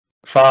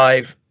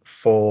5,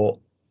 4.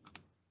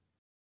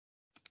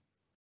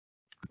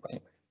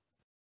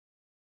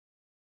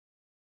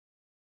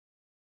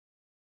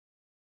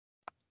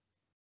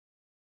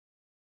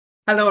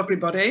 Hello,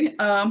 everybody.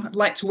 I'd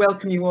like to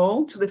welcome you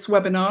all to this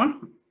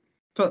webinar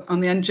on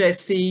the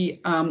NJC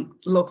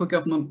local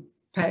government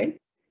pay.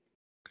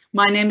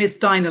 My name is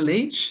Dinah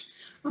Leach.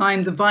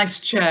 I'm the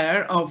Vice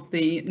Chair of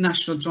the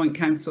National Joint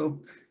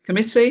Council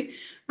Committee,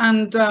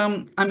 and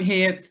I'm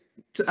here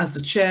as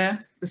the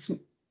Chair,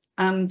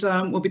 and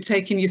we'll be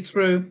taking you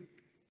through,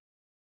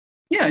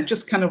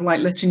 just kind of like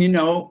letting you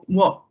know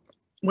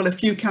a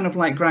few kind of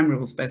like ground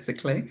rules,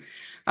 basically.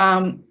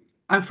 I'm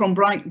from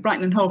Brighton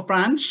and Hove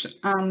branch,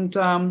 and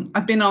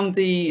I've been on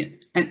the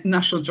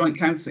National Joint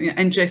Council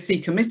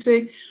NJC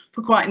committee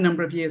for quite a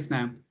number of years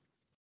now.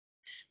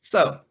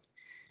 So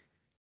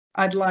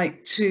I'd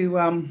like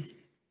to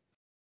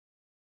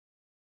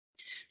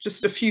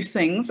just a few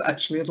things.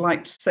 Actually, I'd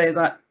like to say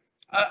that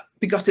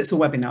because it's a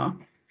webinar,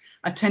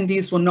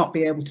 attendees will not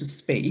be able to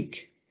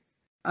speak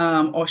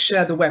or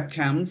share the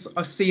webcams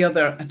or see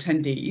other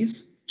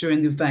attendees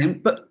during the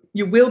event, but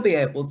you will be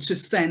able to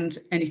send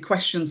any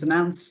questions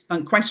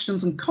and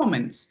questions and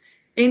comments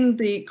in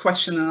the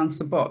question and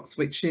answer box,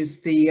 which is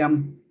the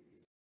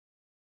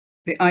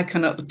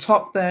icon at the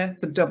top there,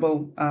 the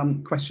double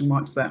question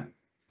marks there.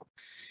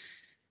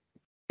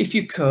 If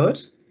you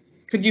could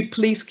you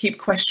please keep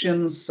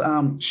questions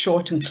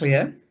short and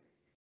clear,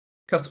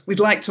 because we'd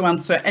like to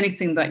answer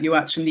anything that you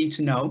actually need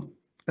to know,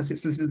 because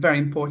this is very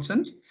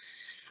important.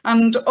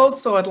 And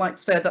also I'd like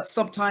to say that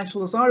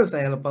subtitles are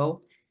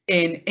available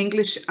in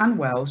English and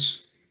Welsh.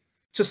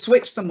 To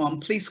switch them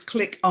on, please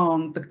click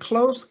on the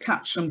closed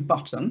caption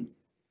button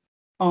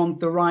on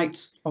the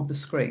right of the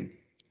screen.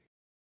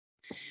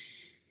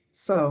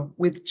 So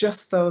with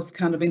just those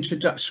kind of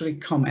introductory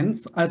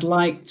comments, I'd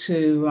like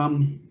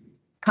to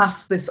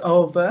pass this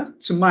over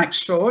to Mike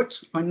Short,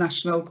 one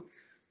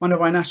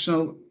of our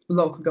national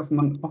local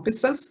government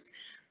officers.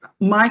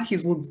 Mike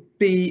will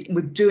be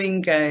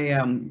doing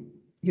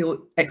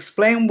he'll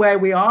explain where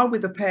we are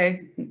with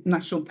the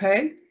national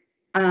pay,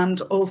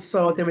 and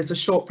also there is a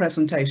short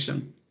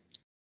presentation.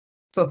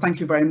 So thank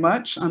you very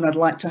much, and I'd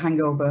like to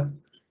hand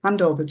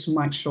over to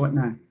Mike Short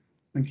now.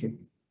 Thank you.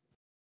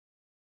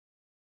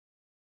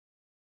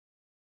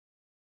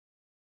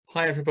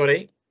 Hi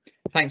everybody.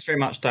 Thanks very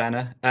much,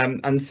 Diana,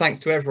 and thanks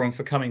to everyone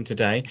for coming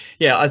today.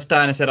 Yeah, as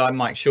Diana said, I'm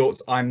Mike Short.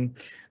 I'm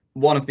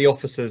one of the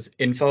officers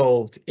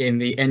involved in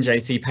the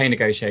NJC pay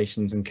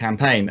negotiations and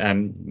campaign.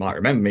 You might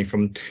remember me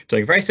from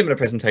doing a very similar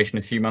presentation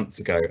a few months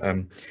ago.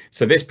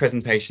 So this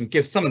presentation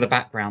gives some of the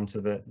background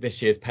to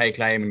this year's pay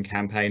claim and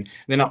campaign, and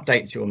then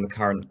updates you on the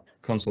current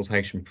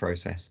consultation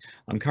process.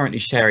 I'm currently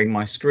sharing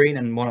my screen,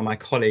 and one of my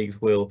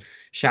colleagues will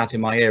shout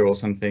in my ear or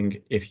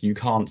something if you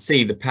can't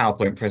see the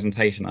PowerPoint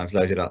presentation I've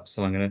loaded up.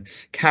 So I'm going to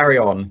carry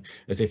on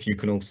as if you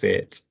can all see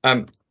it.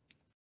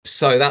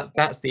 So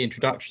that's the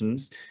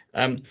introductions.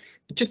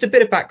 Just a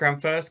bit of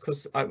background first,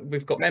 because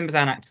we've got members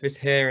and activists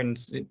here, and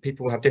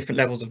people have different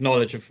levels of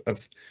knowledge of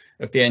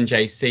the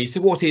NJC. So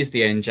what is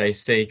the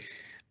NJC?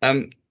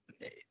 The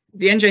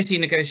NJC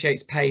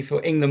negotiates pay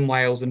for England,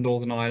 Wales and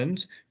Northern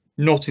Ireland,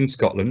 not in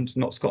Scotland.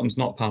 Scotland's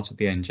not part of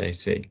the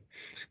NJC.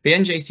 The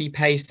NJC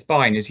pay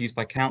spine is used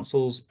by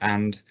councils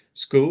and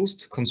schools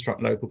to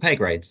construct local pay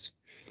grades.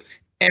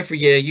 Every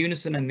year,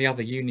 UNISON and the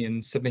other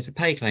unions submit a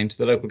pay claim to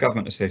the local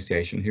government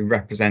association, who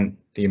represent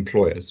the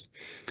employers.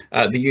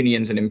 The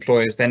unions and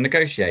employers then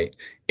negotiate.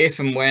 If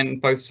and when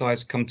both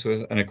sides come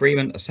to an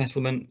agreement, a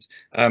settlement,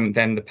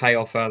 then the pay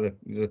offer,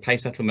 the pay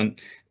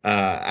settlement,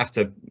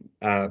 after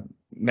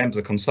members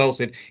are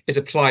consulted, is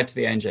applied to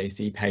the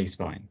NJC pay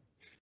spine.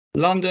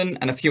 London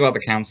and a few other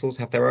councils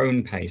have their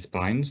own pay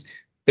spines,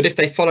 but if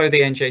they follow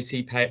the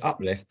NJC pay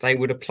uplift, they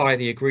would apply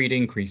the agreed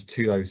increase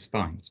to those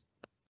spines.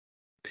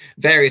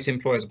 Various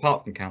employers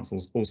apart from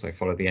councils also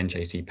follow the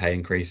NJC pay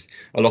increase,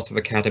 a lot of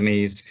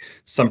academies,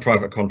 some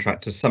private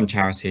contractors, some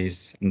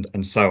charities,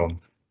 and so on.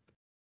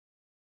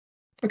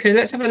 OK,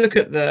 let's have a look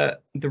at the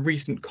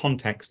recent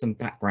context and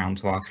background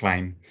to our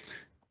claim.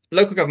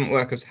 Local government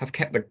workers have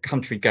kept the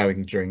country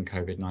going during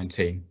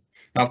COVID-19.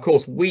 Now, of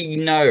course, we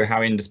know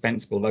how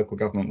indispensable local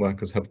government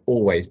workers have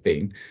always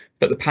been,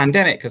 but the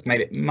pandemic has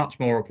made it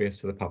much more obvious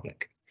to the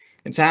public.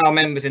 It's our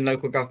members in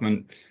local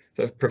government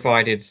that have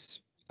provided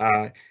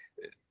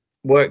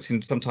worked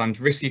in sometimes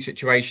risky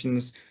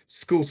situations,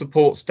 school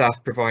support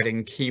staff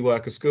providing key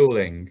worker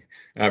schooling,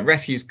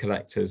 refuse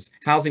collectors,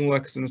 housing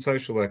workers and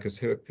social workers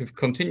who have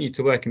continued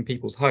to work in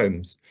people's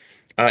homes,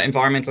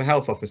 environmental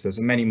health officers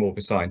and many more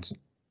besides.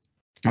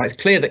 Now, it's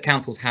clear that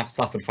councils have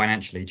suffered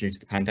financially due to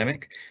the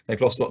pandemic.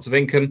 They've lost lots of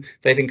income,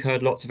 they've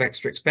incurred lots of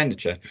extra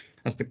expenditure,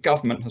 as the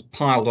government has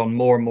piled on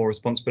more and more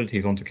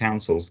responsibilities onto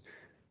councils,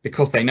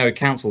 because they know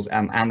councils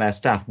and their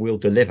staff will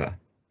deliver.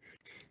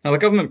 Now, the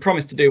government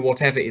promised to do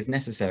whatever is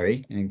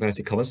necessary, in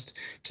inverted commas,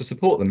 to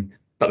support them,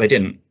 but they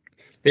didn't.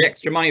 The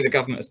extra money the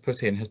government has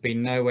put in has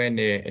been nowhere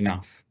near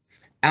enough.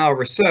 Our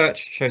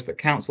research shows that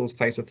councils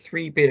face a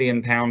 £3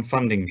 billion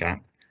funding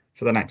gap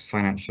for the next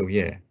financial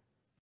year.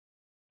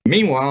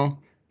 Meanwhile,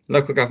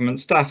 Local government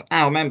staff,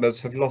 our members,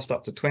 have lost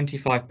up to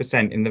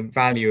 25% in the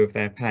value of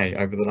their pay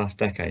over the last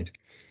decade.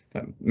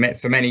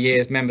 For many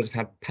years, members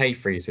have had pay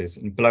freezes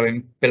and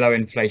below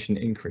inflation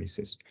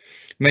increases.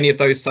 Many of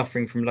those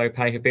suffering from low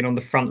pay have been on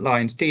the front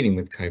lines dealing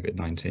with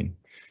COVID-19.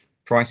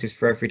 Prices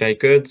for everyday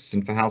goods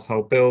and for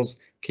household bills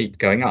keep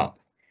going up.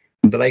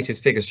 The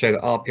latest figures show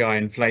that RPI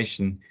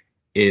inflation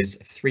is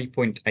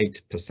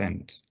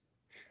 3.8%.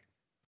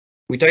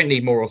 We don't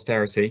need more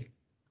austerity.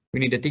 We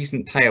need a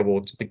decent pay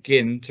award to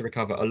begin to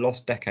recover a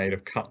lost decade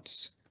of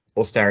cuts,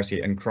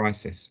 austerity and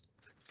crisis.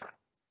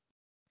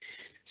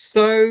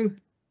 So,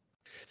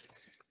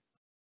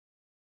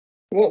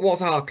 what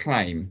was our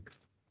claim?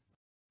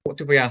 What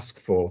did we ask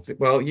for?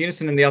 Well,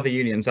 UNISON and the other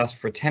unions asked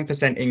for a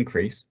 10%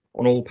 increase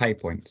on all pay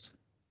points.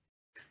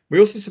 We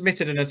also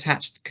submitted an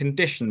attached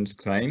conditions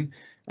claim,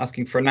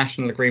 asking for a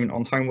national agreement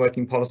on home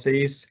working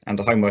policies and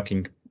a home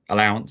working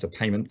allowance, a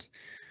payment,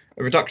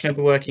 a reduction of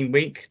the working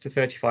week to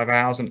 35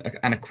 hours and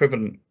an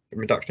equivalent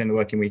reduction in the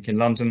working week in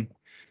London,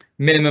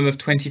 minimum of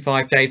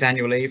 25 days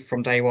annual leave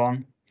from day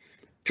one,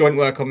 joint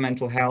work on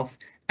mental health,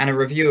 and a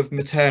review of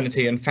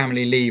maternity and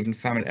family leave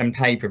and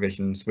pay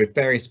provisions with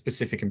very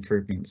specific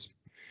improvements.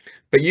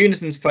 But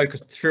UNISON's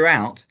focus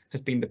throughout has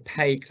been the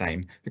pay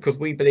claim, because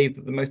we believe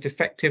that the most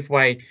effective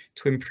way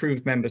to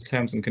improve members'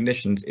 terms and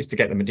conditions is to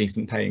get them a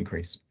decent pay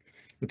increase.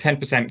 The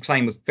 10%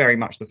 claim was very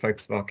much the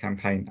focus of our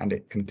campaign, and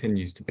it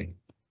continues to be.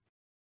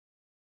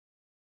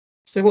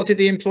 So what did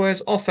the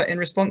employers offer in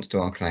response to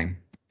our claim?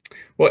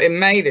 Well, in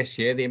May this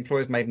year, the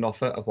employers made an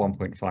offer of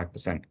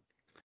 1.5%.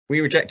 We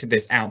rejected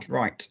this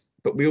outright,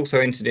 but we also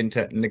entered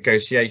into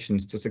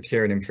negotiations to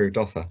secure an improved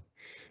offer.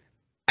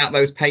 At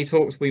those pay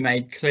talks, we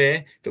made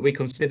clear that we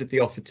considered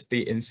the offer to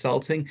be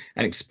insulting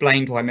and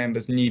explained why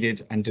members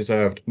needed and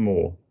deserved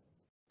more.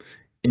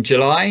 In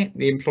July,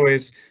 the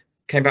employers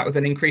came back with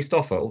an increased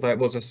offer, although it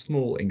was a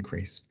small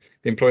increase.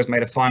 The employers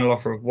made a final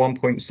offer of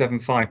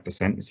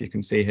 1.75%, as you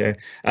can see here,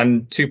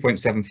 and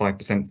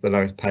 2.75% for the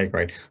lowest pay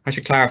grade. I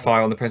should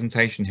clarify on the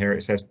presentation here,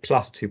 it says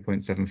plus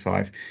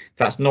 2.75.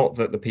 That's not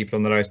that the people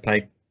on the lowest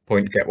pay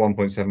point get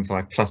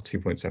 1.75 plus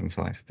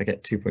 2.75. They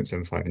get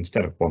 2.75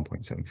 instead of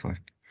 1.75.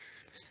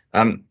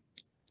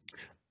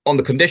 On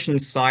the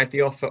conditions side,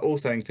 the offer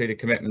also included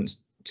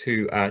commitments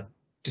to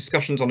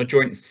discussions on a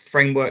joint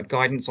framework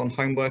guidance on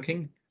home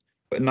working,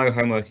 but no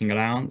home working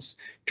allowance,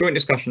 joint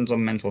discussions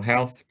on mental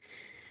health,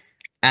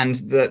 and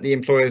that the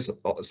employers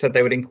said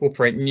they would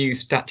incorporate new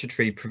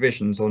statutory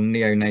provisions on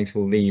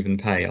neonatal leave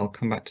and pay. I'll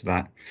come back to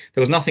that.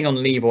 There was nothing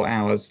on leave or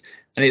hours,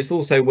 and it's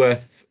also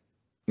worth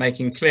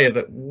making clear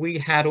that we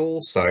had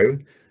also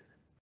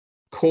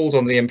called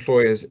on the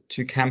employers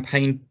to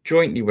campaign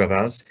jointly with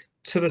us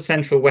to the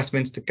central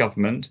Westminster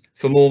government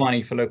for more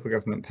money for local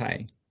government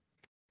pay.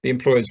 The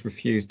employers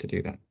refused to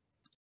do that.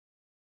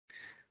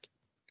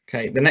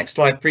 Okay, the next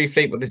slide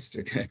briefly, but this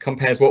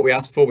compares what we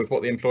asked for with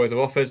what the employers have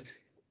offered.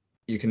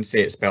 You can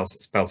see it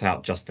spelt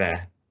out just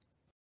there.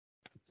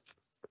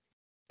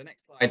 The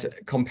next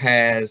slide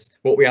compares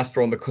what we asked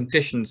for on the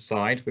conditions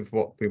side with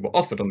what we were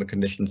offered on the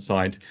conditions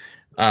side.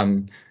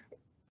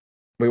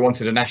 We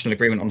wanted a national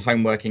agreement on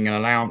home working and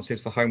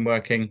allowances for home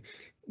working.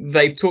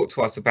 They've talked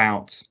to us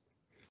about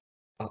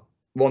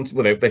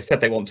they said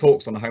they want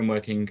talks on a home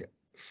working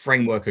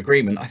framework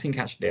agreement. I think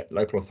actually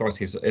local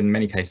authorities in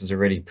many cases are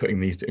already putting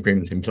these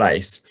agreements in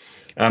place,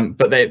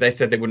 but they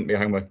said there wouldn't be a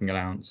home working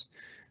allowance.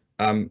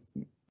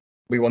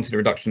 We wanted a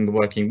reduction in the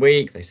working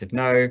week. They said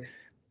no.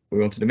 We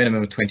wanted a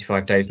minimum of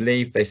 25 days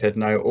leave. They said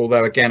no,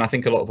 although again, I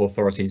think a lot of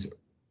authorities,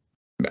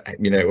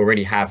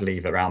 already have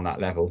leave around that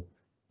level.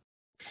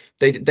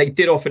 They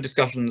did offer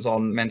discussions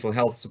on mental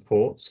health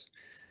supports.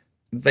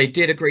 They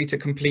did agree to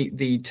complete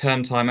the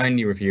term time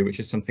only review, which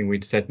is something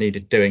we'd said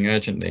needed doing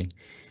urgently.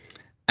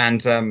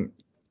 And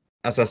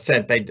as I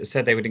said,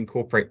 they would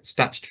incorporate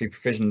statutory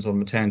provisions on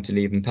maternity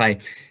leave and pay.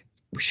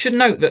 We should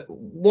note that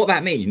what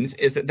that means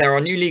is that there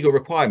are new legal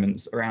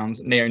requirements around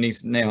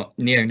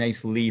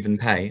neonatal leave and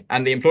pay,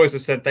 and the employers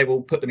have said they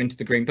will put them into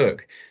the Green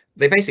Book.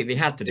 They basically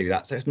had to do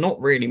that, so it's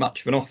not really much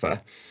of an offer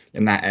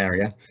in that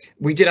area.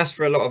 We did ask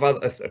for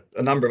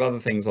a number of other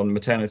things on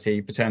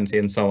maternity, paternity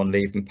and so on,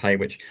 leave and pay,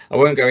 which I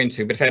won't go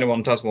into, but if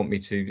anyone does want me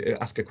to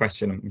ask a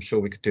question, I'm sure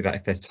we could do that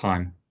if there's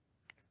time.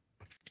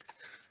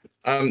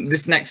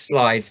 This next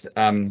slide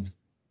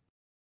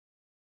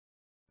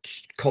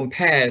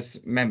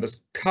compares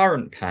members'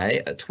 current pay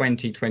at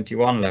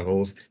 2021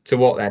 levels to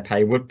what their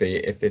pay would be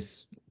if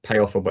this pay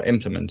offer were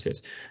implemented.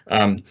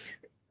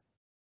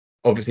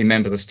 Obviously,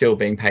 members are still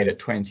being paid at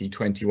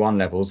 2021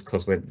 levels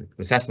because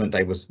the settlement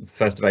day was the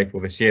 1st of April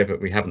this year,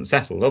 but we haven't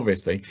settled,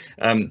 obviously.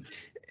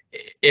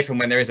 If and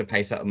when there is a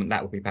pay settlement,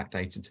 that will be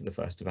backdated to the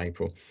 1st of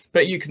April.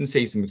 But you can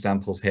see some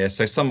examples here.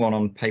 So someone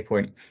on pay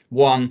point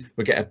 1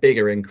 would get a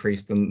bigger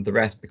increase than the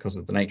rest because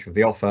of the nature of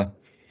the offer.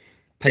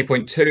 Pay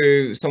point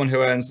 2, someone who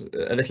earns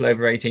a little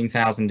over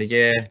 18,000 a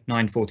year,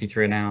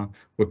 $9.43 an hour,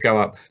 would go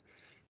up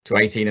to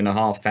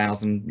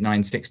 18,500,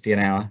 $9.60 an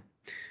hour.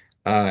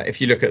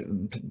 If you look at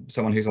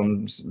someone who's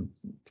on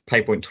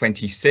pay point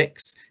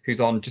 26, who's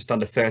on just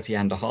under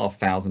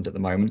 30,500 at the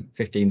moment,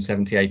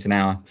 15.78 an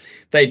hour,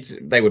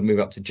 they would move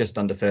up to just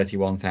under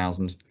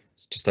 31,000.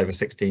 It's just over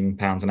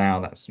 £16 an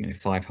hour. That's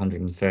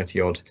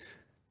 530 odd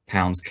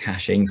pounds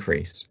cash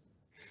increase.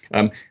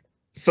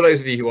 For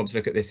those of you who want to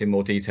look at this in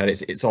more detail,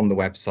 it's on the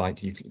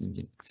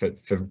website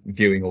for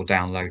viewing or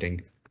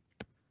downloading.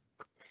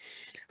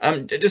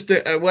 Just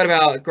a word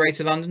about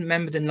Greater London.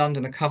 Members in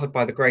London are covered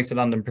by the Greater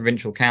London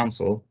Provincial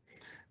Council,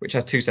 which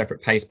has 2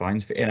 separate pay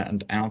spines for Inner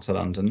and Outer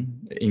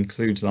London. It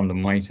includes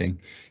London Waiting.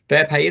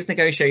 Their pay is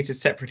negotiated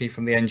separately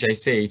from the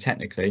NJC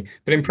technically,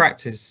 but in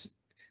practice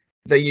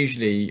they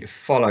usually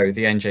follow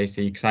the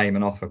NJC claim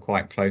and offer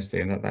quite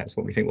closely, and that's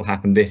what we think will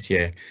happen this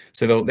year.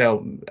 So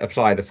they'll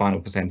apply the final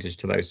percentage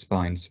to those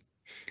spines.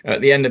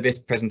 At the end of this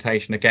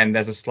presentation, again,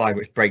 there's a slide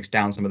which breaks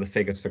down some of the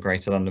figures for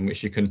Greater London,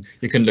 which you can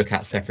look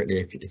at separately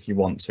if you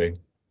want to.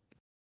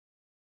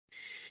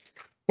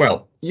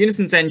 Well,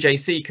 UNISON's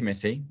NJC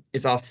committee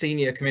is our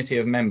senior committee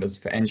of members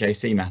for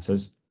NJC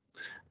matters.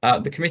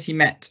 The committee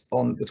met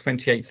on the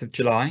 28th of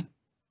July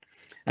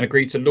and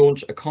agreed to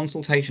launch a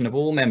consultation of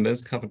all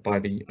members covered by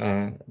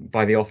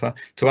the offer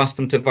to ask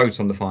them to vote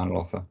on the final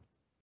offer.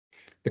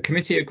 The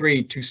committee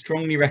agreed to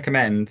strongly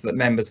recommend that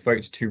members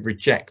vote to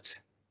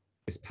reject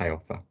this pay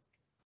offer.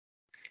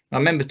 Now,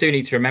 members do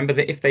need to remember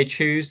that if they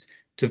choose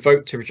to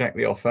vote to reject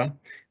the offer,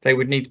 they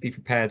would need to be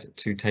prepared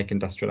to take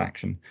industrial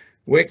action.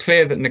 We're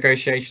clear that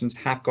negotiations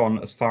have gone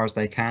as far as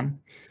they can,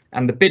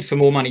 and the bid for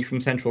more money from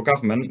central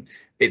government,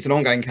 it's an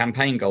ongoing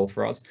campaign goal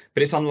for us,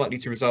 but it's unlikely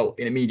to result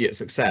in immediate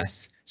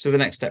success. So the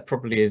next step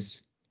probably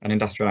is an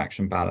industrial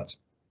action ballot.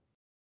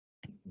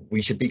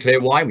 We should be clear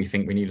why we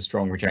think we need a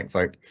strong reject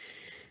vote.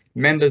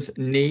 Members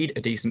need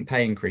a decent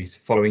pay increase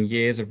following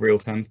years of real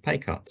terms pay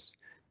cuts.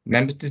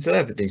 Members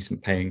deserve a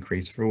decent pay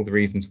increase for all the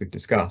reasons we've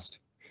discussed.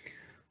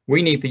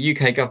 We need the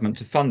UK government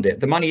to fund it.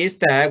 The money is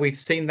there. We've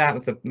seen that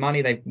with the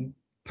money they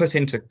put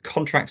into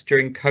contracts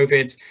during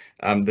COVID,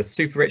 the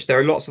super rich. There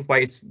are lots of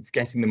ways of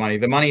getting the money.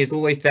 The money is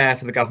always there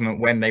for the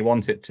government when they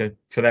want it to,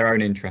 for their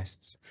own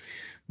interests.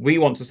 We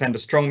want to send a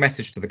strong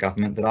message to the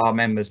government that our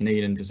members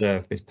need and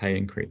deserve this pay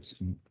increase.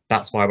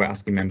 That's why we're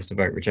asking members to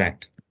vote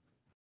reject.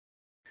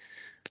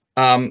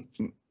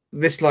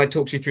 This slide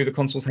talks you through the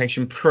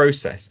consultation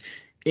process.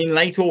 In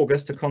late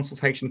August, a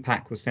consultation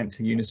pack was sent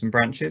to UNISON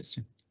branches.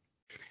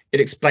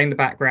 It explained the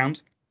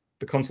background,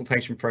 the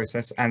consultation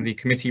process, and the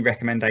committee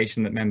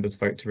recommendation that members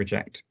vote to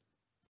reject.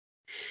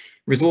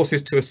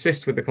 Resources to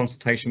assist with the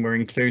consultation were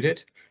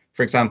included,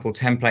 for example,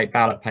 template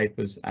ballot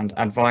papers and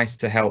advice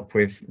to help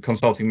with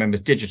consulting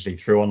members digitally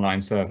through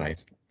online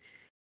surveys.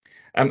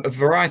 A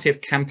variety of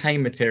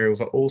campaign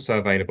materials are also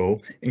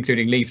available,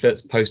 including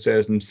leaflets,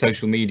 posters and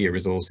social media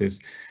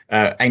resources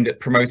aimed at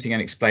promoting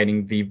and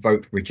explaining the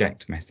vote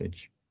reject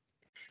message.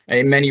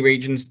 In many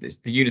regions, the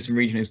UNISON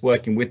region is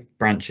working with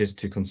branches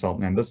to consult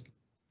members.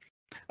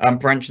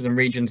 Branches and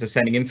regions are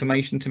sending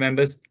information to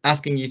members,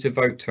 asking you to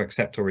vote to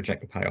accept or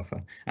reject the pay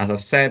offer. As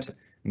I've said,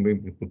 and we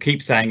will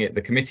keep saying it,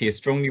 the committee is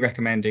strongly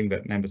recommending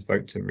that members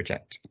vote to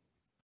reject.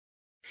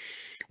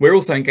 We're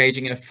also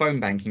engaging in a phone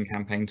banking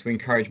campaign to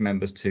encourage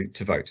members to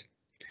vote.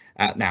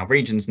 Now,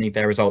 regions need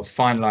their results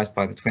finalised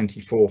by the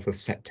 24th of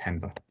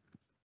September.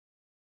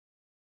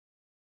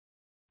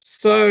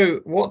 So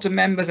what do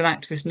members and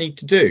activists need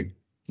to do?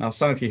 Now,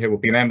 some of you here will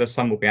be members,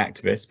 some will be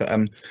activists,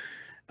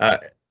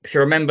 but if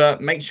you're a member,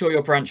 make sure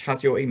your branch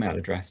has your email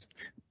address.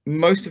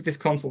 Most of this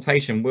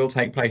consultation will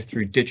take place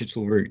through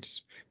digital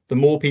routes. The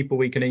more people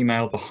we can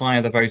email, the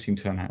higher the voting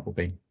turnout will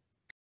be.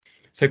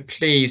 So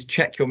please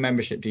check your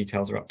membership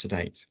details are up to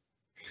date.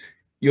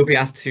 You'll be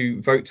asked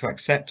to vote to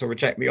accept or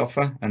reject the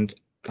offer, and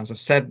as I've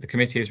said, the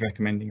committee is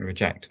recommending a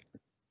reject.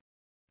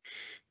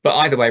 But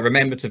either way,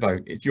 remember to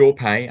vote. It's your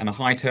pay, and a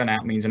high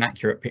turnout means an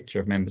accurate picture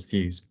of members'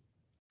 views.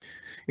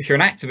 If you're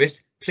an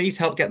activist, please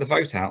help get the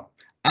vote out.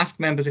 Ask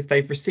members if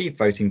they've received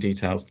voting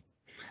details.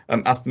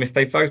 Ask them if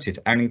they voted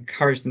and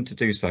encourage them to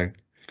do so.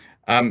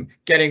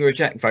 Getting a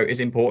reject vote is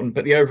important,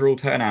 but the overall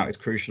turnout is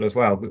crucial as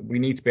well. We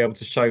need to be able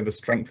to show the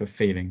strength of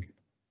feeling.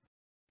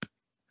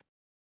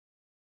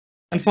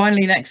 And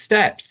finally, next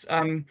steps.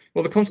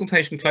 Well, the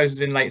consultation closes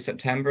in late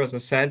September, as I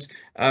said.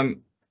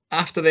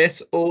 After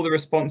this, all the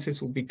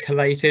responses will be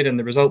collated and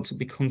the results will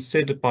be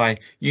considered by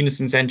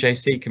UNISON's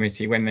NJC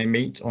committee when they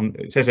meet on,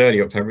 it says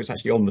early October, it's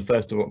actually on the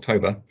 1st of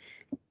October.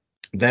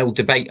 They'll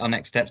debate our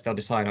next steps, they'll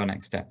decide our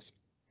next steps.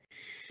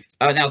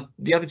 Now,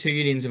 the other 2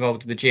 unions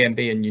involved, the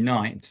GMB and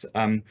Unite,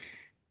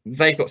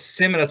 they've got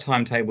similar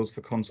timetables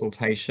for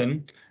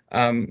consultation.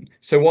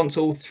 So once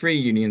all 3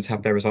 unions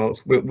have their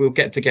results, we'll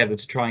get together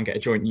to try and get a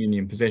joint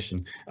union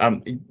position.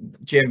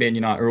 GMB and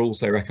Unite are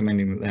also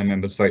recommending that their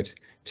members vote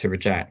to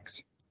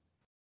reject.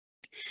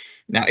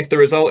 Now, if the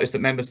result is that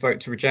members vote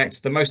to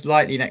reject, the most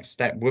likely next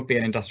step would be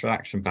an industrial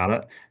action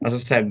ballot. As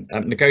I've said,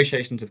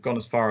 negotiations have gone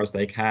as far as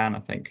they can. I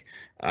think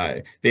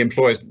the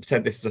employers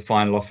said this is a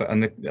final offer,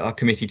 and our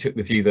committee took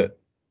the view that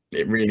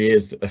it really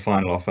is a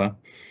final offer.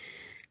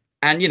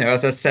 And, you know,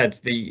 as I said,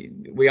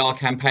 we are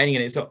campaigning,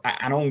 and it's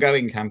an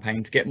ongoing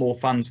campaign to get more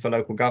funds for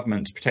local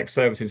government to protect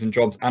services and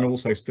jobs, and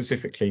also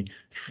specifically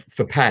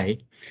for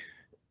pay.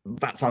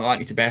 That's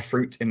unlikely to bear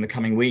fruit in the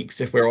coming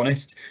weeks, if we're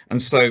honest.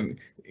 And so,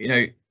 you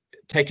know,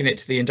 taking it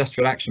to the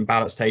industrial action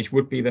ballot stage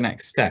would be the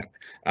next step.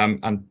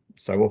 And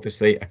so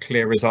obviously a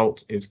clear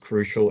result is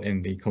crucial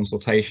in the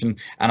consultation,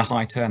 and a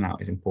high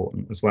turnout is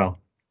important as well.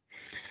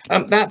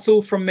 That's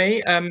all from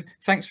me.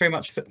 Thanks very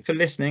much for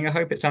listening. I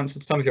hope it's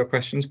answered some of your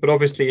questions, but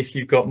obviously if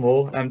you've got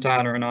more,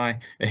 Diana and I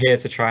are here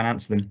to try and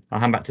answer them. I'll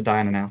hand back to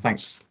Diana now.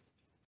 Thanks.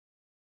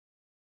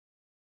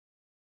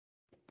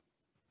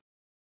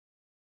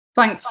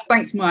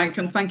 Thanks, Mike,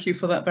 and thank you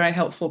for that very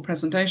helpful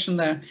presentation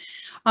there.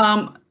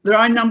 There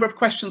are a number of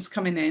questions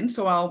coming in,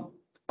 so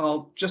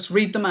I'll just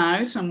read them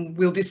out, and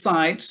we'll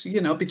decide,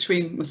 you know,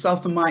 between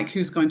myself and Mike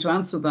who's going to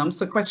answer them.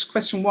 So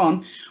question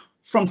one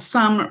from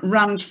Sam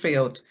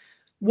Randfield.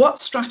 What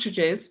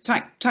strategies,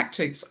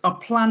 tactics are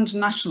planned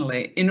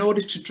nationally in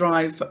order to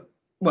drive,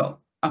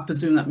 well, I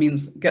presume that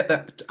means get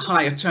that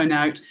higher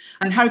turnout,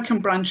 and how can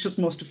branches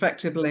most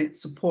effectively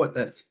support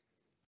this?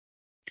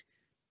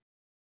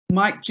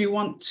 Mike, do you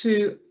want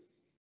to?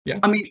 Yeah.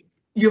 I mean,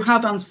 you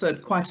have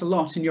answered quite a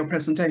lot in your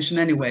presentation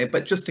anyway,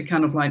 but just to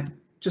kind of like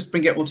just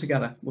bring it all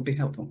together would be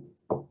helpful.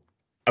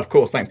 Of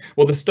course, thanks.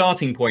 Well, the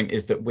starting point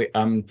is that we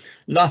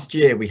last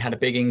year we had a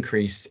big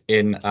increase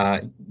in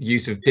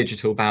use of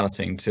digital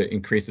balloting to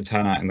increase the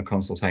turnout in the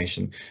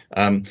consultation.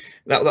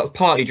 That's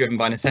partly driven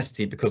by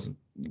necessity, because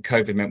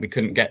COVID meant we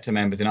couldn't get to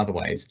members in other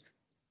ways.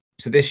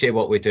 So this year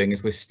what we're doing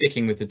is we're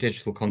sticking with the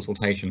digital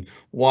consultation,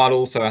 while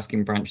also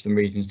asking branches and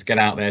regions to get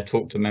out there,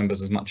 talk to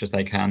members as much as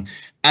they can.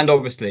 And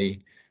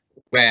obviously,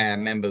 where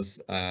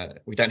members,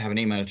 we don't have an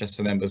email address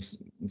for members,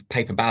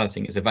 paper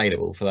balloting is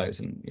available for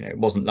those, and you know, it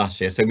wasn't last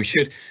year. So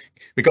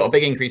we got a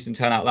big increase in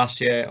turnout last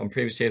year. On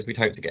previous years, we'd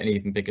hope to get an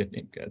even bigger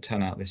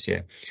turnout this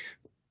year.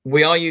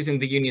 We are using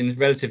the union's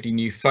relatively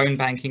new phone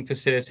banking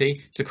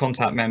facility to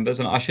contact members,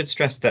 and I should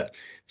stress that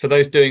for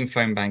those doing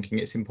phone banking,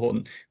 it's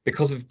important,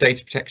 because of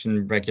data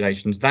protection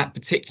regulations, that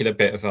particular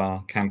bit of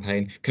our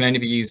campaign can only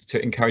be used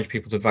to encourage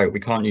people to vote. We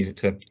can't use it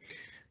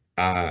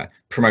to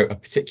promote a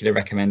particular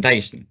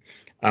recommendation.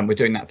 We're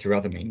doing that through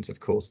other means, of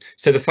course.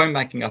 So the phone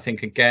banking, I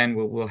think, again,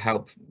 will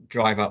help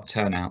drive up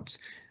turnout.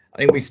 I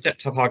think we've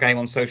stepped up our game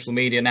on social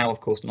media now. Of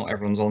course, not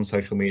everyone's on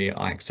social media,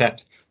 I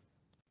accept,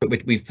 but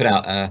we've put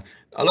out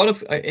a lot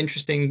of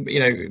interesting, you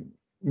know,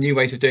 new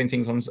ways of doing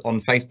things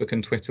on Facebook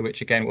and Twitter,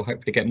 which again will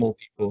hopefully get more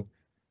people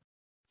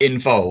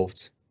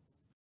involved.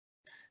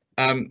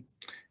 And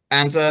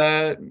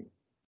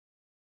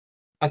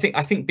I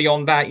think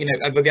beyond that, you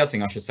know, the other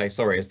thing I should say,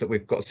 sorry, is that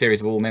we've got a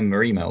series of all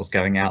member emails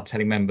going out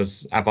telling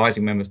members,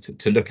 advising members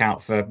to look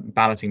out for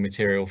balloting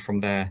material from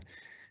their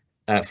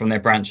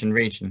branch and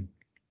region.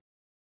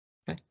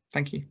 Okay,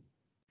 thank you.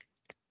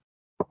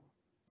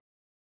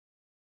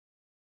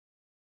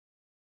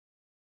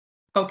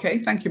 Okay,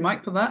 thank you,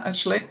 Mike, for that,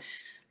 actually.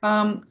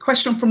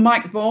 Question from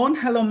Mike Vaughan.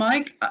 Hello,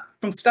 Mike,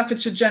 from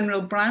Staffordshire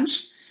General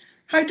Branch.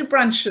 How do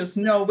branches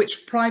know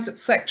which private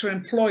sector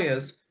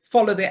employers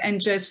follow the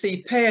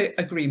NJC pay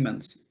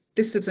agreements?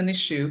 This is an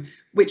issue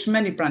which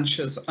many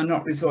branches are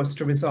not resourced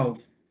to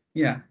resolve.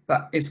 Yeah,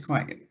 that is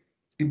quite an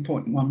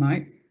important one,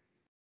 Mike.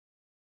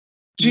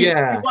 Do you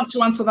want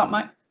to answer that,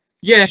 Mike?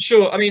 Yeah,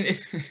 sure. I mean,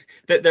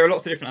 there are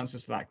lots of different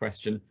answers to that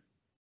question.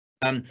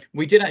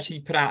 We did actually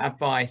put out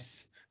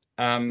advice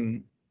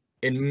in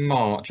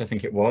March, I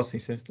think it was. He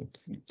says,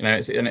 you know,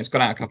 and it's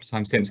gone out a couple of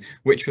times since,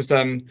 which was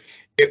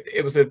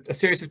it was a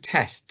series of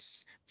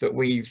tests that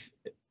we've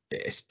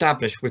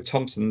established with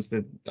Thompson's,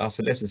 our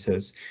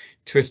solicitors,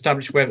 to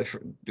establish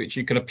which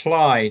you can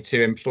apply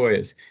to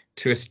employers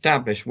to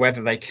establish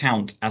whether they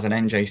count as an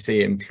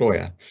NJC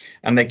employer,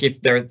 and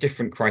there are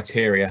different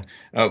criteria.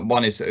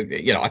 One is,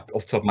 you know, off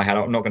the top of my head,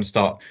 I'm not going to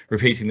start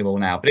repeating them all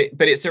now, but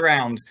it's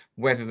around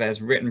whether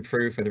there's written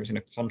proof, whether it's in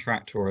a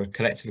contract or a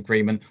collective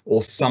agreement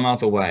or some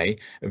other way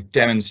of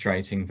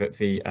demonstrating that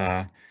the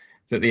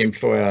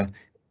employer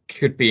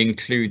could be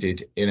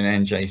included in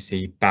an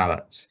NJC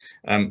ballot.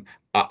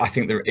 I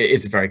think it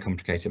is a very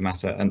complicated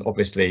matter, and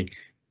obviously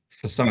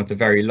for some of the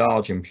very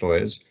large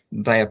employers,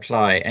 they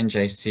apply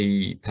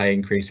NJC pay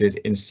increases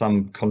in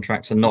some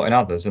contracts and not in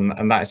others,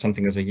 and that is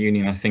something as a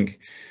union I think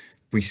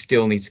we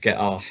still need to get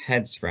our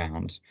heads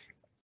round.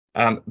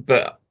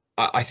 But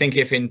I think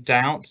if in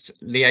doubt,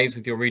 liaise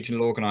with your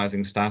regional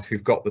organising staff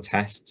who've got the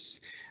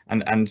tests,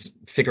 and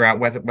figure out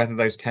whether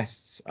those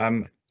tests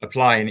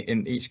apply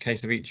in each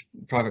case of each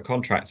private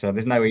contract. So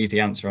there's no easy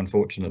answer,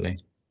 unfortunately.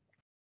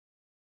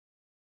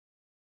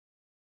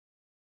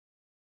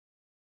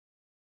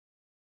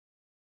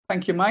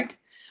 Thank you, Mike.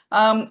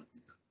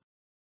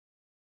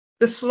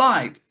 The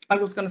slide, I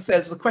was going to say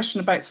there's a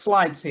question about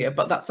slides here,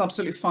 but that's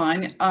absolutely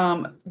fine.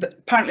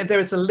 Apparently there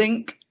is a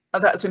link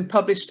that's been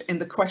published in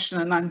the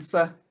question and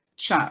answer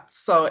chat.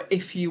 So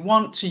if you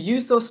want to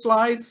use those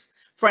slides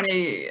for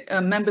any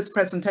members'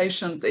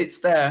 presentation,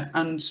 it's there,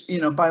 and you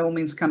know, by all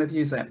means kind of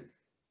use it,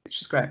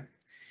 which is great.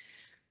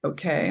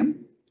 Okay.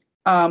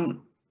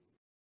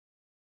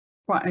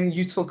 quite a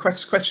useful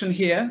question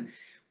here.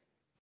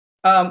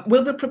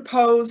 Will the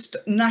proposed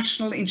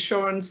national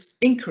insurance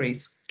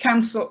increase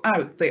cancel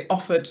out the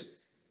offered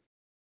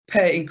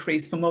pay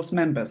increase for most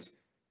members?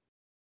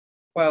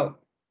 Well,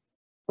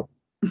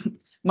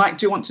 Mike,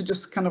 do you want to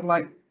just kind of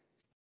like,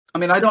 I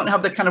mean, I don't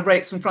have the kind of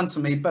rates in front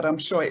of me, but I'm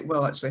sure it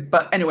will actually.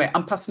 But anyway,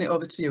 I'm passing it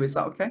over to you. Is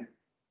that okay?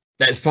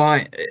 That's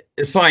fine.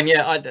 It's fine.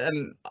 Yeah, I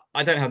don't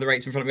have the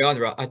rates in front of me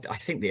either. I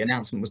think the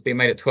announcement was being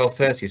made at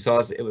 12:30, so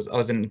I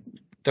was in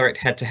direct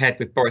head-to-head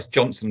with Boris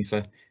Johnson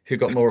for who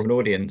got more of an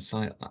audience.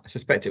 I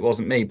suspect it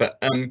wasn't me,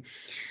 but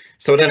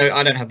so I don't know.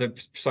 I don't have the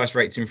precise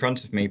rates in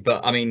front of me,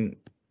 but I mean,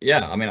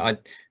 yeah, I mean,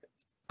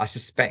 I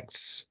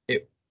suspect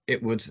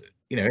it would,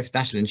 you know, if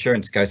national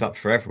insurance goes up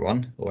for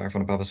everyone, or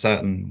everyone above a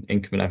certain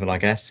income level, I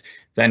guess,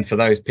 then for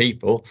those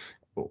people,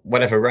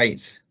 whatever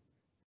rate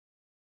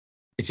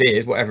it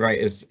is, whatever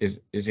rate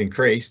is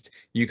increased,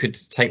 you could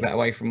take that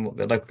away from what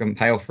the local government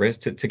pay offer is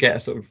to get a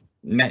sort of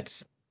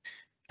net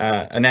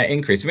a net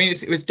increase. I mean,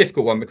 it was a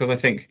difficult one because I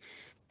think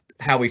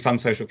how we fund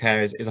social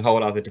care is a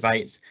whole other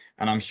debate,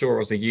 and I'm sure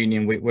as a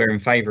union we're in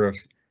favour of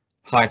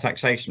higher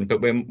taxation,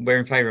 but we're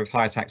in favour of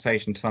higher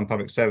taxation to fund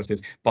public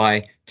services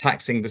by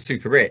taxing the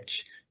super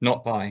rich,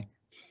 not by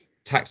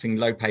taxing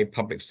low-paid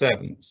public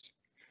servants.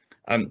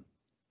 And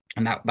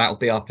that will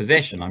be our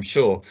position, I'm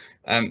sure.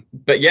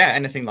 But yeah,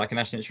 anything like a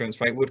national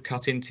insurance rate would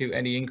cut into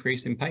any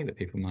increase in pay that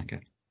people might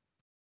get.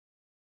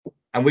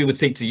 And we would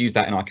seek to use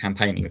that in our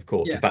campaigning, of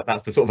course. Yeah. If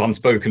that's the sort of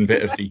unspoken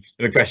bit of the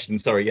question.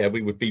 Sorry, yeah,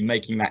 we would be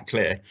making that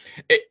clear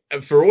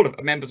for all of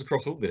members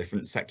across all the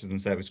different sectors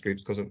and service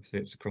groups, because obviously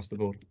it's across the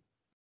board.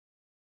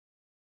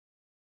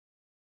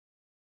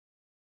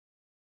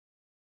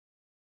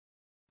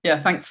 Yeah,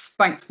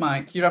 thanks,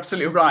 Mike. You're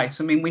absolutely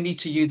right. I mean, we need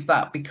to use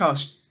that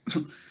because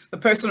the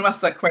person who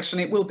asked that question,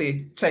 it will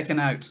be taken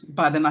out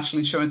by the national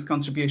insurance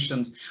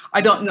contributions.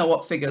 I don't know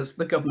what figures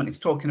the government is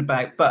talking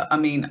about, but I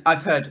mean,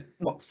 I've heard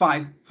what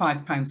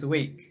 £5 a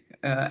week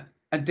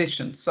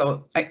addition,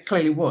 so it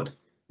clearly would,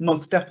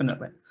 most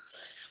definitely.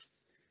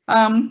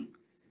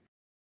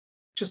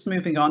 Just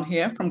moving on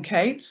here from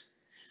Kate.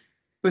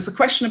 There's a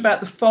question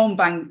about the phone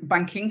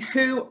banking.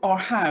 Who or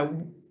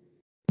how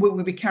will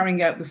we be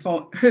carrying out the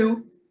phone?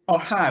 Who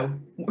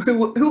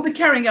will be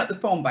carrying out the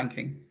phone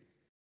banking?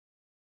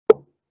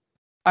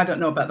 I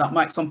don't know about that,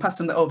 Mike, so I'm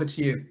passing that over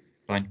to you.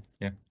 Fine,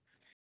 yeah.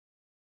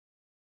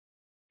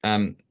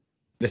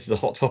 This is a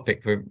hot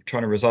topic. We're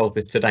trying to resolve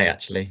this today,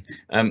 actually.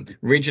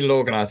 Regional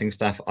organising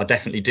staff are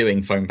definitely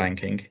doing phone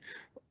banking.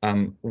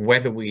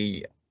 Whether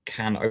we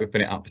can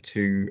open it up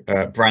to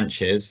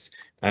branches,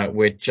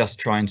 we're just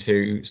trying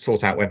to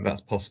sort out whether that's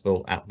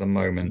possible at the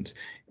moment.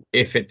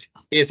 If it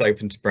is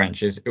open to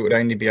branches, it would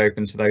only be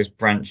open to those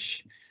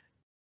branch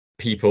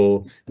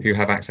people who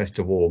have access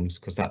to WARMS,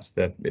 because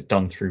it's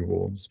done through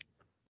WARMS.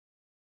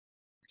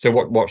 So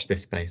watch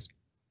this space.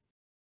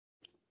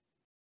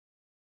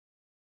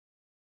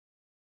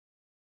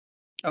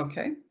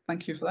 Okay,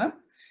 thank you for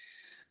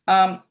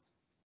that.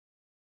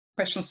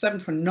 Question 7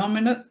 for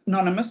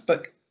anonymous,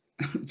 but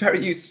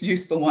very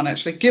useful one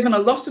actually. Given a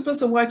lot of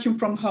us are working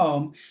from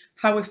home,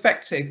 how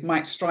effective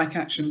might strike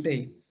action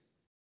be?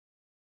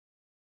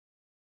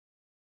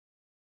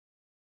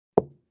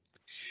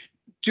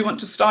 Do you want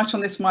to start on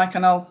this, Mike,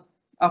 and I'll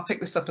pick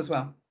this up as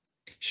well?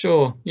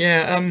 Sure.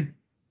 Yeah.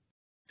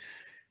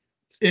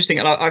 Interesting.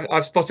 And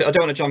I've spotted. I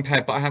don't want to jump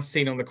ahead, but I have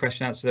seen on the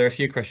question answer there are a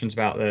few questions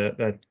about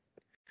the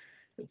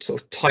sort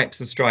of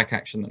types of strike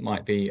action that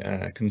might be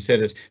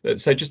considered.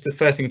 So just the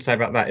first thing to say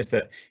about that is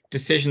that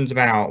decisions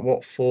about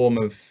what form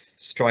of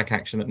strike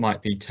action that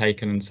might be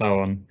taken and so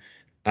on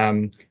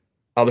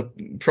are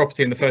the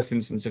property in the first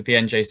instance of the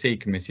NJC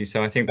committee.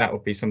 So I think that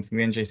would be something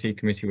the NJC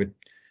committee would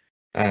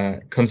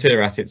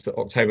consider at its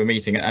October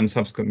meeting and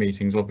subsequent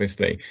meetings,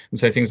 obviously. And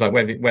so things like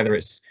whether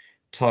it's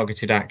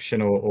targeted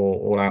action or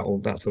all out, all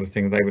that sort of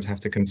thing, they would have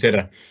to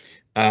consider.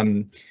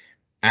 And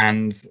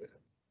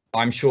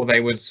I'm sure they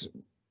would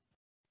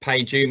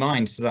pay due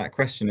mind to that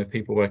question of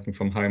people working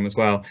from home as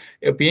well.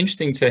 It would be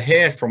interesting to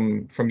hear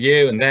from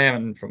you and them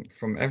and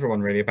from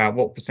everyone really about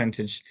what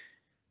percentage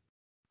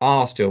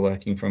are still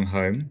working from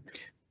home.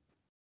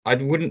 I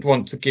wouldn't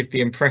want to give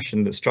the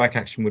impression that strike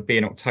action would be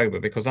in October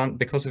because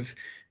of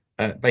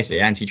basically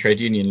anti-trade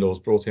union laws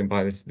brought in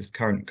by this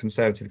current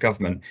Conservative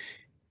government.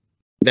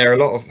 There are a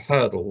lot of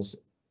hurdles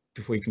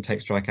before you can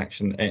take strike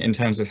action in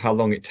terms of how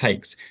long it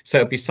takes. So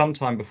it'll be some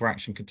time before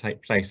action could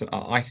take place. And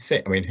I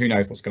mean, who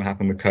knows what's going to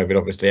happen with COVID?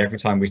 Obviously, every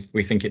time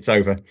we think it's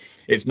over,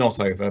 it's not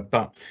over.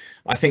 But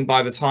I think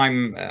by the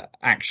time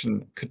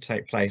action could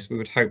take place, we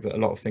would hope that a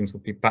lot of things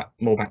would be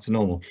more back to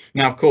normal.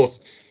 Now, of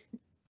course,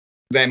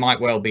 there might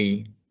well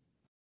be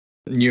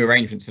new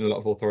arrangements in a lot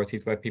of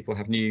authorities where people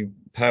have new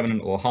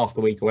permanent or half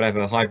the week or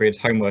whatever hybrid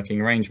home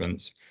working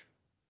arrangements.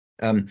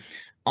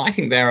 I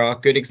think there are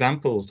good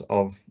examples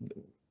of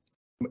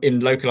in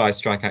localised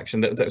strike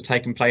action that have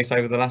taken place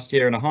over the last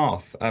year and a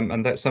half,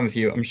 and that some of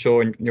you, I'm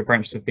sure, in your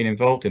branches have been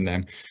involved in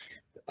them.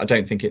 I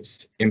don't think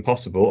it's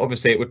impossible.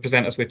 Obviously, it would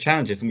present us with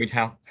challenges, and we'd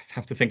have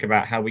to think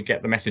about how we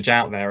get the message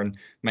out there and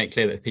make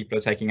clear that if people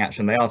are taking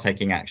action, they are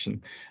taking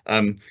action,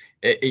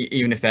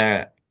 even if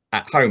they're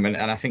at home. And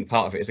I think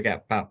part of it is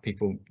about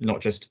people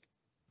not just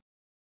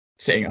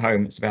sitting at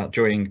home. It's about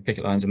joining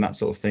picket lines and that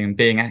sort of thing and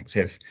being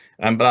active.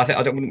 But I think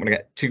I wouldn't want to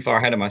get too far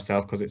ahead of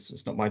myself, because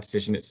it's not my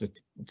decision. It's a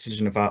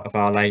decision of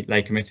our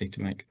lay committee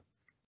to make.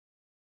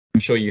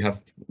 I'm sure you have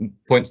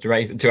points to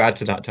raise to add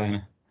to that,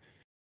 Diana.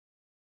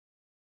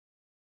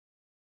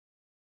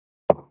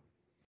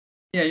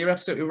 Yeah, you're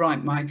absolutely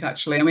right, Mike,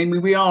 actually. I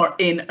mean, we are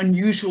in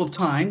unusual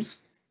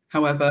times.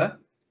 However,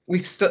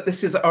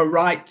 this is our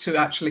right to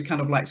actually kind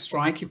of like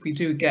strike if we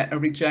do get a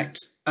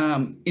reject,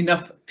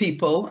 enough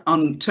people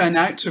on turn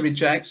out to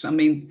reject. I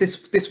mean,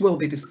 this will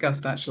be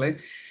discussed, actually.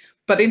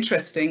 But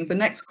interesting, the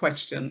next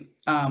question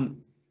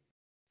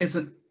is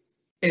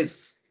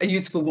a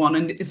useful one,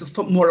 and is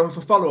more of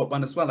a follow-up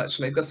one as well,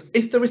 actually, because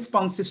if the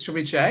response is to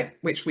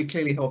reject, which we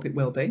clearly hope it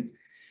will be,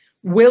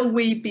 will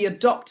we be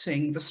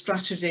adopting the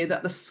strategy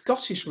that the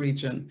Scottish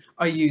region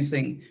are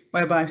using,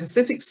 whereby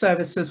Pacific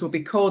services will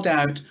be called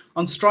out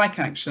on strike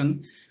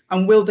action,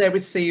 and will they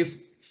receive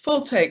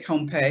full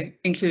take-home pay,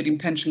 including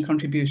pension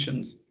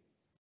contributions?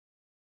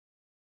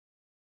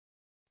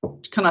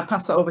 Can I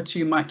pass that over to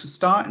you, Mike, to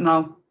start, and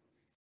I'll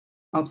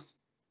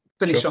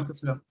finish off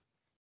as well.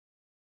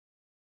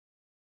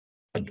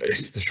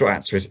 The short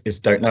answer is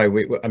don't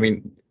know. I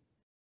mean,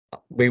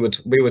 we would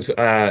you know,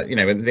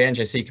 the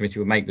NJC committee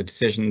would make the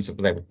decisions.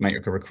 They would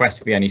make a request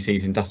to the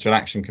NEC's Industrial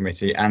Action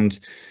Committee, and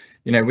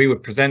you know, we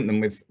would present them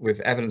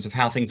with evidence of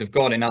how things have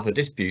gone in other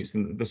disputes.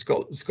 And the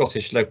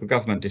Scottish local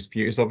government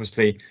dispute is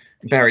obviously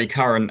very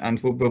current, and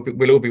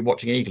we'll all be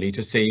watching eagerly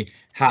to see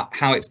how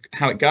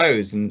it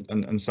goes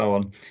and so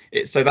on.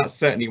 So that's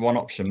certainly one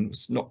option.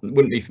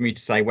 Wouldn't be for me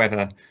to say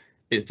whether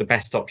it's the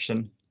best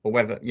option, or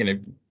whether, you know,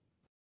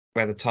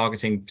 whether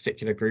targeting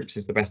particular groups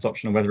is the best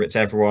option, or whether it's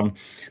everyone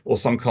or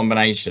some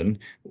combination.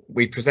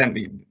 We present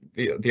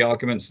the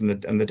arguments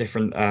and the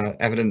different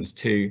evidence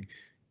to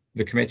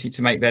the committee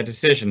to make their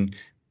decision.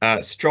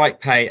 Strike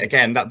pay,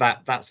 again,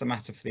 that's a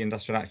matter for the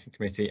Industrial Action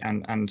Committee,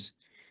 and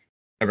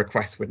a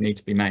request would need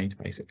to be made,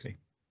 basically.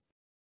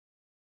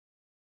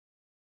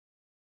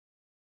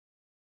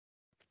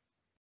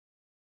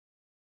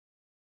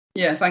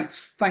 Yeah,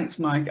 thanks,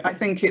 Mike. I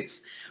think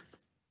it's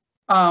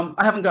I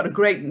haven't got a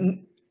great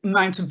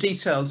amount of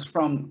details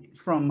from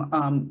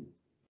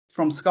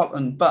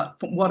Scotland, but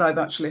from what I've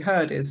actually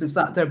heard is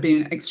that they're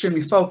being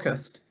extremely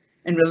focused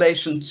in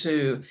relation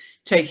to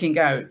taking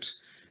out,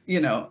 you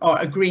know, or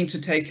agreeing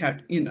to take out,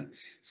 you know,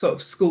 sort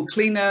of school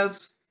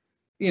cleaners,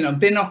 you know,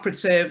 bin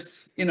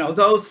operatives, you know,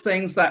 those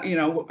things that, you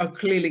know, are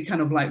clearly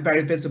kind of like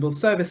very visible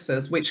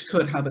services, which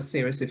could have a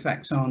serious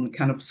effect on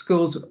kind of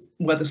schools,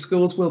 whether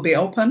schools will be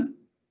open,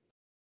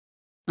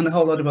 and a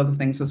whole lot of other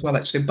things as well,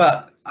 actually.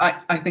 But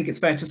I think it's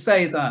fair to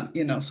say that,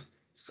 you know,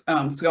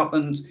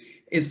 Scotland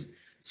is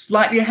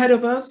slightly ahead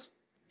of us.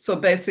 So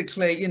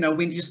basically, you know,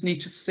 we just need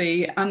to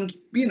see, and,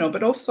 you know,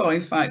 but also, in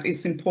fact,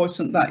 it's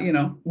important that, you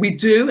know, we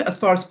do, as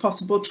far as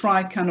possible,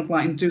 try kind of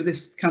like and do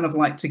this kind of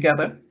like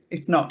together,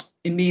 if not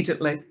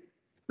immediately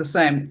the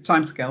same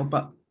timescale,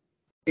 but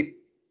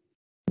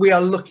we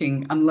are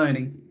looking and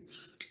learning.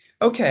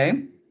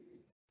 Okay.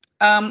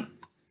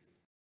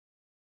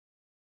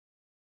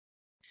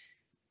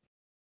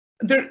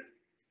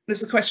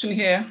 There's a question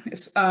here.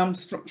 It's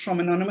from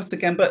Anonymous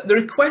again, but the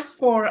request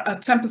for a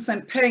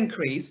 10% pay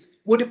increase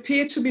would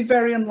appear to be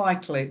very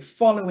unlikely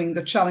following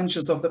the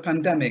challenges of the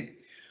pandemic.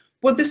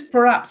 Would this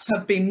perhaps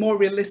have been more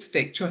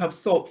realistic to have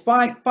sought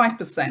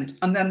 5%,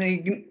 and then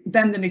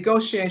the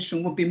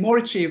negotiation would be more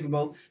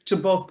achievable to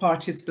both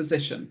parties'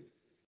 position?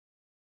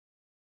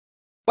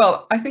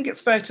 Well, I think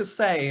it's fair to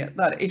say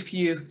that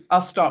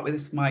I'll start with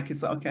this, Mike,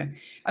 is that okay?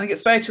 I think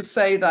it's fair to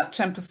say that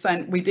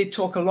 10%, we did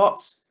talk a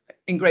lot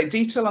in great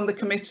detail on the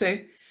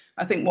committee.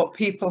 I think what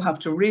people have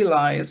to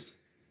realise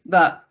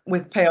that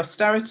with pay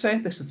austerity,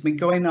 this has been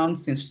going on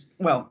since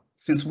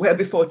way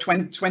before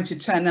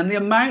 2010, and the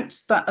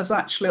amount that has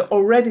actually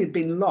already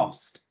been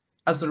lost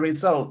as a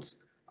result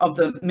of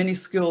the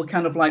minuscule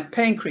kind of like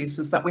pay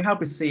increases that we have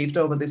received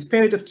over this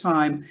period of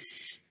time.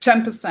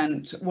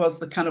 10% was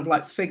the kind of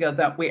like figure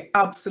that we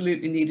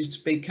absolutely needed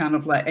to be kind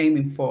of like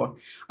aiming for.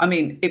 I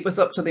mean, it was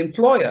up to the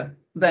employer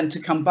then to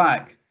come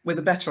back with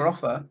a better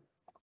offer,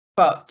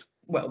 but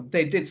well,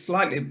 they did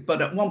slightly,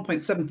 but at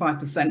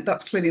 1.75%,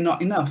 that's clearly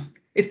not enough.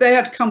 If they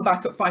had come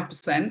back at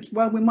 5%,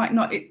 well, we might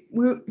not,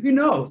 who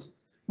knows?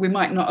 We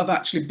might not have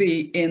actually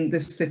be in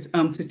this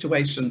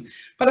situation.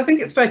 But I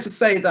think it's fair to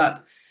say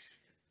that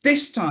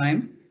this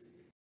time,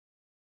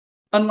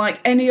 unlike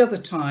any other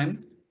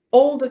time,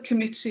 all the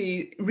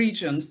committee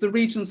regions, the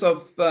regions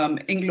of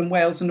England,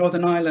 Wales and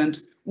Northern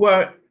Ireland,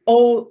 were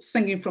all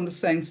singing from the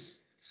same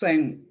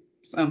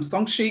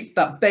song sheet,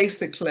 that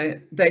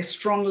basically they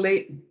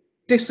strongly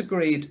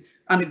disagreed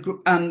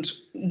and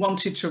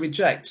wanted to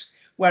reject,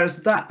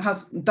 whereas that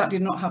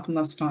did not happen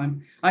last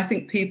time. I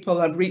think people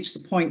have reached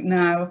the point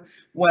now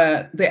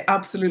where they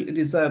absolutely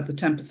deserve the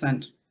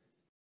 10%.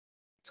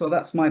 So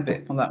that's my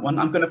bit for that one.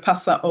 I'm going to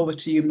pass that over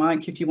to you,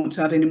 Mike, if you want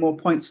to add any more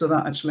points to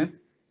that, actually.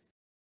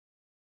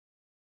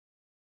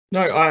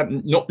 No,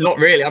 not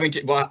really. I mean,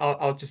 well,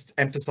 I'll just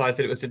emphasise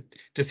that it was a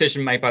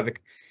decision made by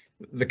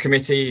the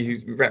committee,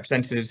 whose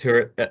representatives who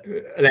are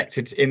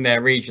elected in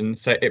their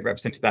regions, so it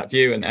represented that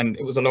view, and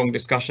it was a long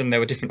discussion. There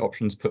were different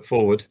options put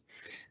forward,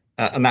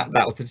 and that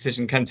was the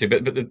decision came to.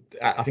 But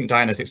I think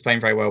Diana's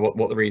explained very well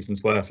what the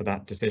reasons were for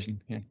that decision.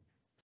 Yeah.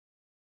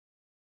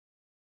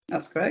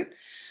 That's great.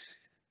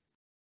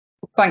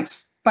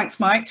 Thanks,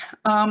 Mike.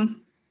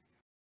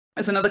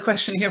 There's another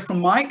question here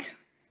from Mike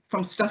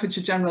from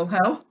Staffordshire General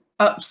Health.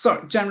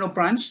 General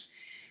Branch.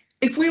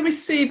 If we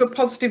receive a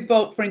positive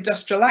vote for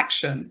industrial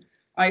action,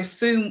 I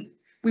assume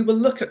we will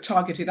look at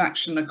targeted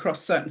action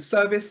across certain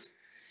service.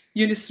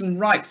 UNISON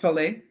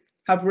rightfully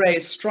have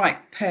raised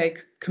strike pay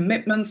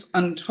commitments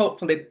and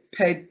hopefully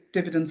paid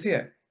dividends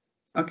here.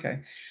 Okay,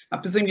 I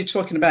presume you're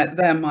talking about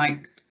there,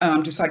 Mike,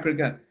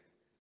 disaggregate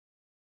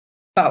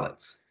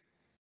ballots.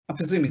 I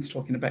presume he's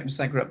talking about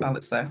disaggregate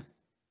ballots there.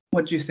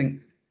 What do you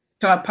think?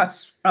 Can I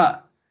pass?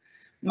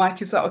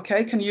 Mike, is that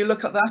okay? Can you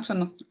look at that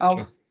and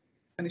I'll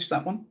finish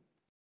that one?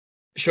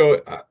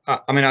 Sure.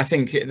 I mean, I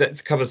think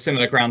that covers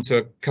similar ground to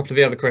a couple of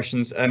the other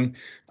questions.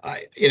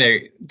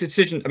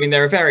 Decision. I mean,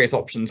 there are various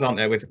options, aren't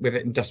there, with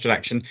industrial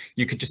action?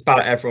 You could just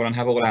ballot everyone and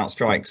have all-out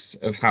strikes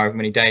of however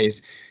many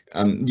days.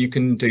 You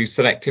can do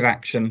selective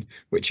action,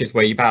 which is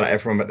where you ballot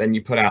everyone, but then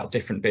you put out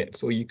different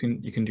bits, or you can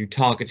do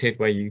targeted,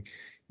 where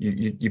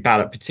you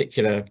ballot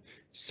particular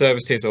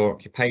services or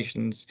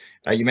occupations.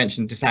 You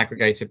mentioned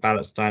disaggregated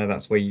ballots, Diana.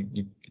 That's where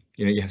you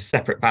have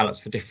separate ballots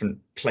for different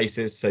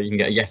places, so you can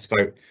get a yes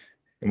vote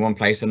in one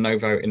place and no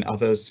vote in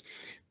others.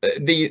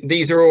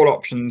 These are all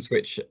options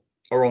which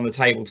are on the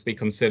table to be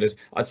considered.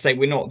 I'd say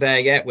we're not there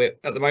yet. We're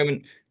at the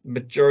moment, the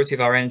majority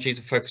of our energies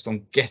are focused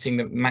on getting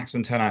the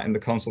maximum turnout in the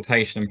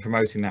consultation and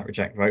promoting that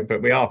reject vote,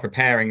 but we are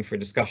preparing for a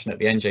discussion at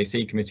the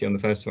NJC committee on the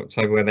 1st of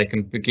October where they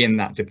can begin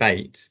that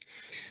debate.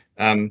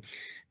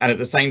 And at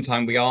the same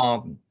time, we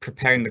are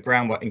preparing the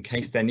groundwork in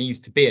case there needs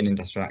to be an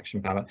industrial action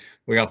ballot.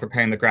 We are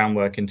preparing the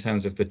groundwork in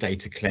terms of the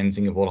data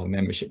cleansing of all our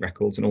membership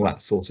records and all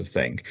that sort of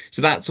thing.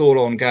 So that's all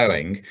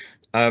ongoing.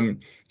 The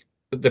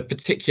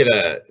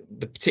particular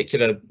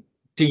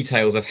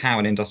details of how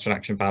an industrial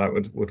action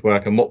ballot would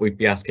work and what we'd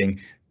be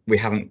asking, we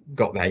haven't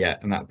got there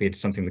yet, and that would be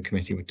something the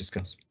committee would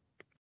discuss.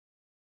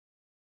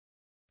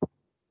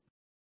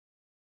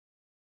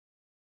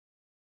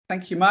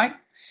 Thank you, Mike.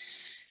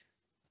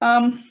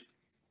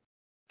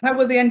 How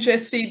will the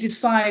NJC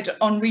decide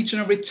on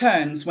regional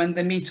returns when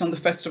they meet on the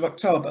 1st of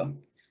October?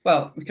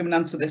 Well, we can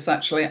answer this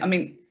actually. I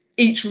mean,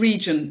 each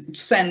region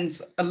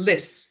sends a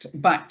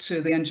list back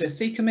to the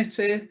NJC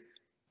committee,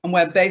 and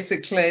where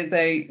basically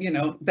they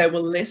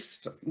will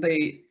list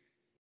the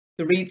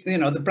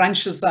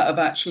branches that have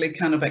actually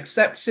kind of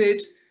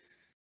accepted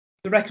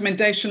the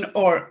recommendation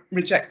or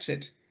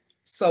rejected.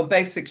 So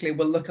basically,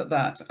 we'll look at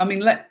that. I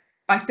mean,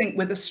 I think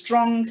with a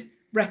strong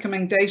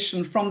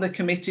recommendation from the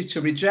committee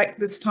to reject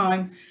this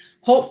time,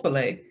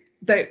 hopefully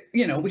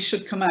we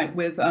should come out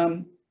with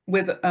a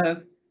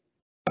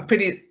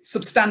pretty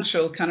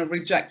substantial kind of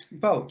reject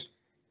vote.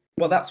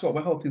 Well, that's what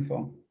we're hoping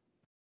for.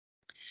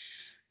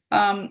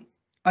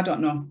 I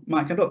don't know,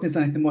 Mike, I don't think there's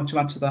anything more to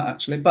add to that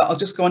actually, but I'll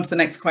just go on to the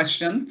next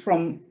question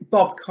from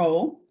Bob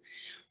Cole.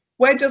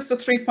 Where does the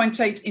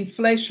 3.8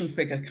 inflation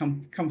figure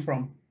come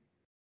from?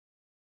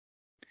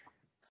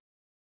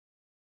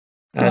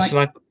 Shall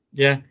I?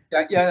 Yeah,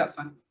 that's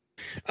fine.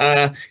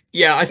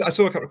 Yeah, I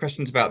saw a couple of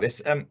questions about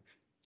this.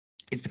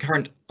 It's the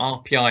current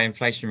RPI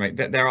inflation rate.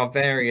 There are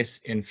various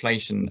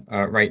inflation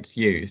rates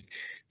used.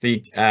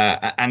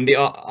 And the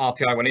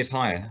RPI one is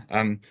higher.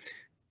 And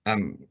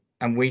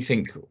we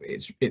think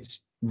it's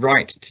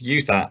right to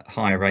use that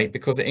higher rate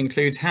because it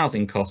includes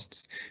housing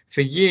costs.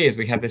 For years,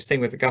 we had this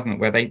thing with the government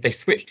where they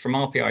switched from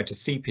RPI to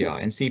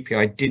CPI, and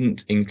CPI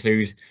didn't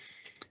include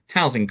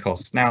housing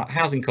costs. Now,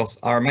 housing costs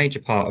are a major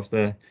part of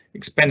the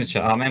expenditure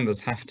our members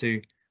have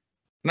to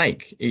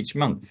make each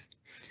month.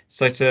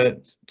 So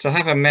to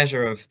have a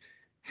measure of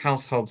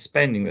household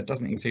spending that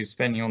doesn't include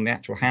spending on the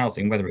actual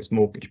housing, whether it's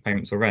mortgage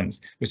payments or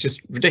rents, was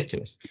just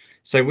ridiculous.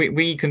 So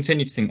we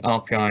continue to think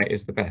RPI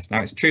is the best.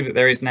 Now, it's true that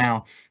there is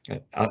now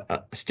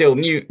a still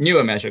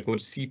newer measure called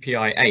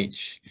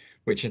CPIH,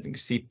 which I think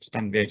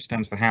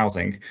stands for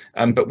housing,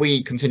 but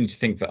we continue to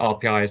think that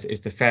RPI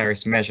is the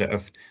fairest measure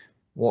of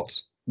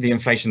what the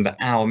inflation that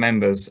our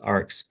members are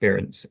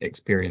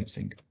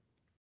experiencing.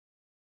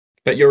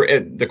 But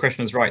the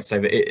question is right,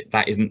 so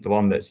that isn't the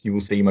one that you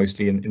will see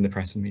mostly in the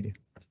press and media.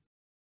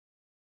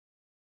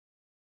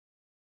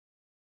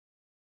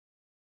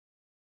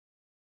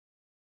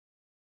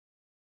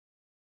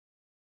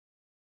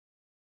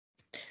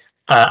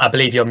 I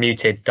believe you're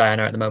muted,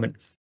 Diana, at the moment.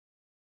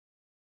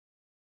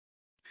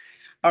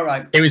 All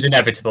right. It was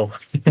inevitable.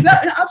 No,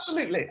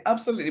 absolutely,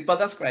 but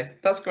that's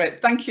great. That's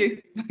great. Thank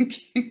you,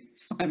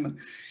 Simon.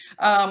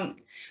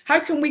 How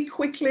can we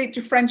quickly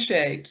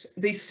differentiate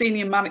the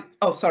senior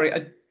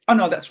Oh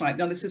no, that's right.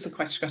 No, this is a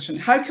question.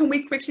 How can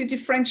we quickly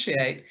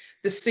differentiate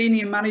the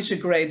senior manager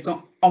grades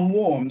on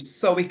warms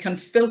so we can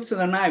filter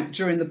them out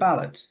during the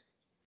ballot?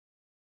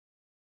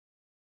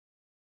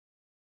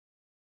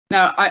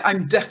 Now,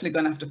 I'm definitely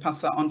going to have to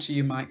pass that on to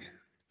you, Mike.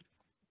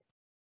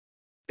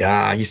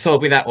 Yeah, you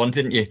sold me that one,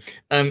 didn't you?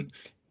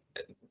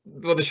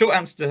 Well, the short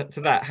answer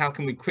to that, how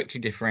can we quickly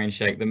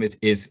differentiate them,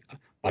 is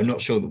I'm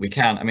not sure that we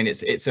can. I mean,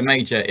 it's a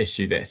major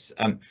issue, this.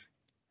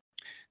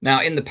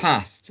 Now, in the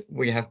past,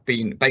 we have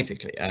been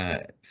basically,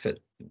 and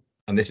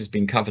this has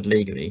been covered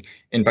legally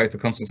in both the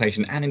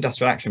consultation and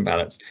industrial action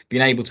ballots,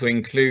 been able to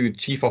include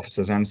chief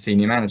officers and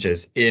senior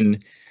managers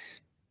in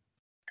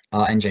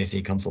our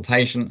NJC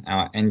consultation,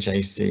 our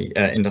NJC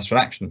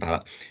industrial action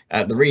ballot.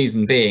 The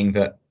reason being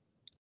that,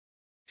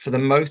 for the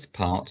most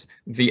part,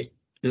 the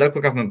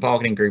local government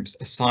bargaining groups,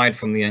 aside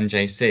from the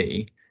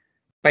NJC,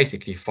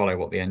 basically follow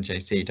what the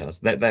NJC does.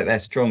 They're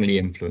strongly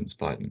influenced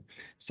by them.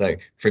 So,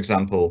 for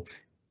example,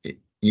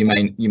 you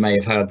may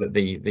have heard that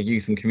the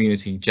youth and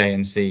community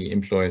JNC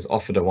employers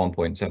offered a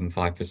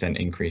 1.75%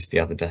 increase the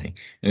other day,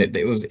 and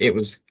it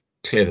was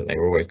clear that they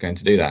were always going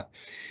to do that.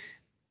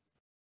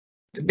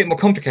 It's a bit more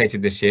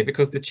complicated this year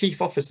because the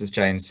chief officers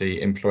JNC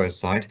employers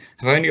side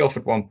have only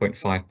offered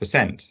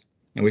 1.5%,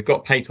 and we've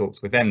got pay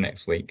talks with them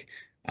next week,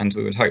 and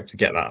we would hope to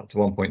get that up to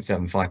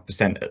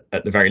 1.75%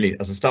 at the very least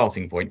as a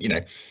starting point, you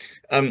know.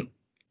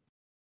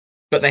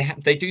 But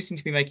they do seem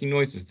to be making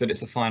noises that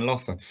it's a final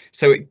offer.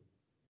 So it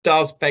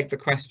does beg the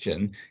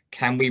question,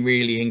 can we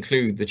really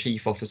include the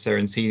chief officer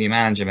and senior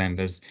manager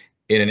members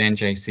in an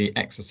NJC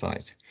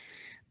exercise?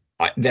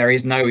 There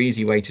is no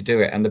easy way to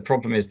do it, and the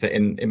problem is that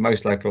in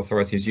most local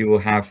authorities you will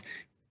have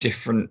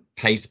different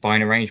pay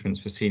spine arrangements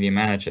for senior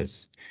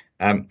managers.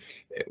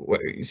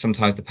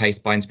 Sometimes the pay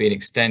spine's being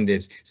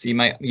extended, so you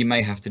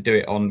may have to do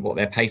it on what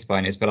their pay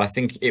spine is, but I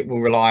think it will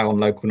rely on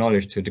local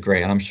knowledge to a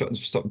degree, and I'm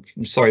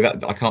sorry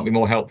that I can't be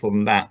more helpful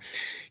than that.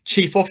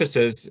 Chief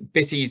officers, a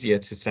bit easier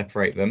to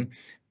separate them,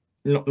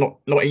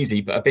 not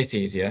easy, but a bit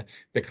easier,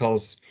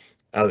 because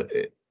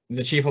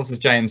the chief officer's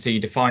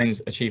JNC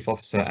defines a chief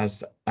officer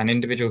as an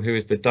individual who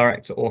is the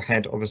director or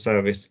head of a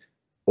service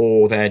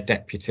or their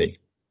deputy.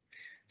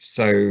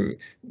 So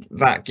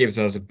that gives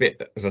us a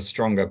bit of a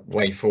stronger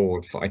way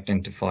forward for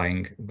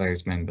identifying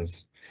those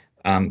members.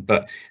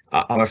 But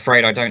I'm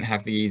afraid I don't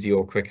have the easy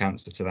or quick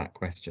answer to that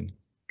question.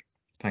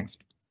 Thanks.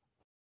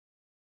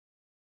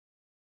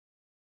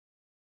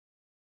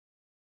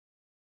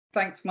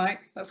 Thanks,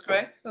 Mike. That's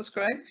great. That's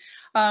great.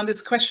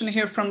 There's a question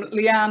here from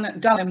Leanne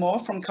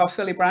Dallimore from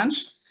Caerphilly branch.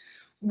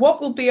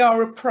 What will be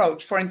our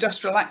approach for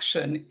industrial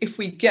action if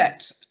we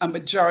get a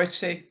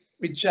majority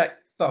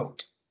reject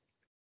vote?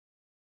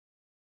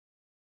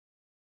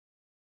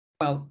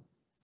 Well,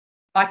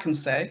 I can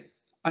say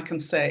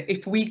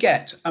if we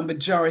get a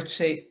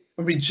majority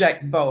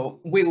reject vote,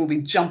 we will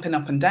be jumping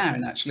up and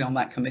down actually on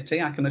that committee,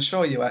 I can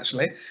assure you,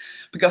 actually,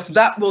 because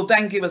that will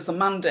then give us the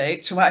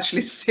mandate to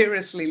actually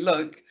seriously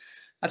look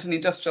at an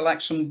industrial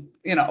action,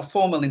 you know, a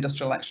formal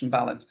industrial action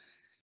ballot,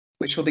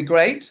 which will be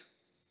great.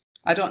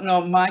 I don't know,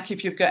 Mike,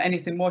 if you've got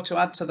anything more to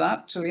add to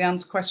that, to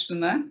Leanne's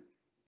question there.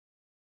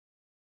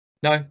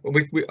 No,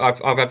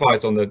 I've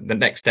advised on the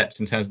next steps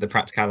in terms of the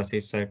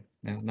practicalities, so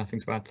no, nothing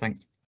to add.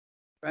 Thanks.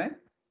 Right.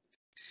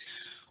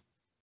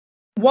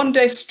 One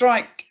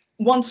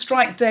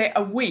strike day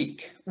a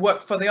week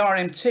worked for the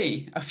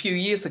RMT a few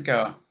years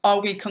ago.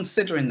 Are we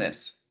considering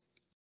this?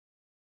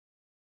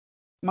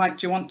 Mike,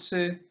 do you want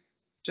to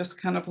just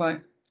kind of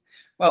like,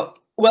 well,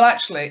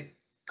 actually,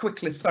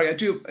 quickly, sorry, I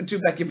do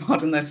beg your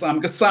pardon there, Sam,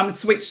 because Sam's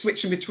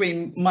switching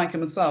between Mike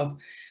and myself.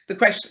 The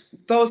question,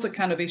 those are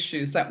kind of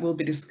issues that will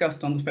be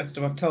discussed on the 1st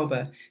of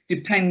October,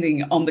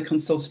 depending on the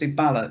consultative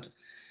ballot.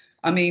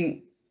 I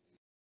mean,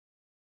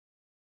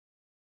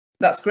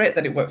 that's great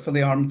that it worked for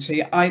the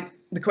RMT.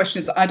 The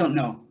question is, I don't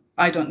know.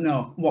 I don't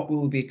know what we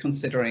will be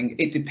considering.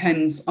 It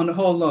depends on a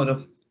whole lot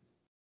of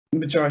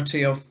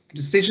majority of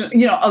decisions,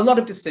 you know, a lot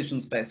of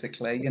decisions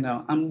basically, you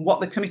know, and what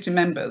the committee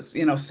members,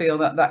 you know, feel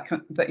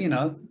that you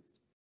know,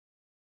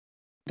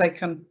 they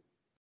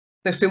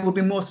feel will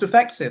be most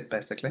effective,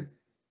 basically.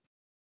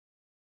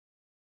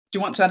 Do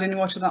you want to add any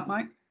more to that,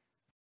 Mike?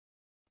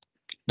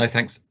 No,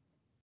 thanks.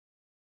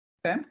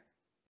 Okay.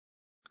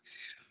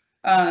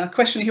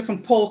 Question here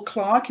from Paul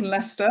Clark in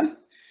Leicester.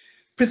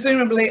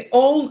 Presumably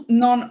all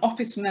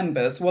non-office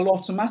members will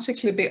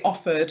automatically be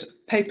offered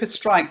paper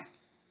strike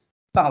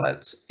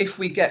ballots if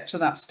we get to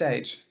that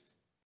stage.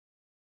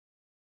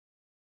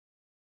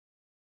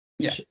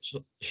 Yeah.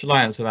 Shall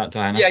I answer that,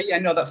 Diana? Yeah,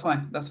 no, that's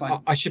fine. That's fine.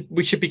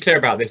 We should be clear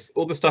about this.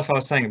 All the stuff I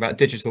was saying about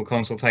digital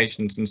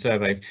consultations and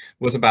surveys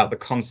was about the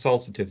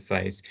consultative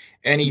phase.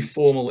 Any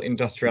formal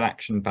industrial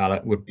action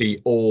ballot would be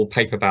all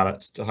paper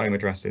ballots to home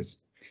addresses.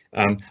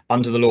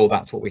 Under the law,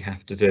 that's what we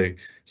have to do.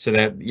 So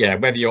that, yeah,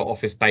 whether you're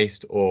office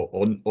based or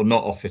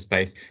not office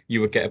based, you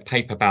would get a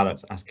paper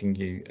ballot asking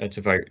you to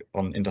vote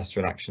on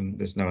industrial action.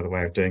 There's no other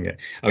way of doing it.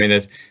 I mean,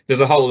 there's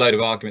a whole load of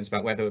arguments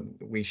about whether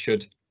we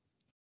should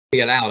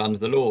be allowed under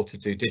the law to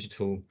do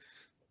digital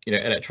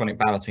electronic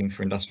balloting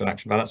for industrial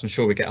action ballots. I'm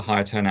sure we get a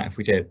higher turnout if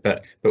we did,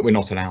 but we're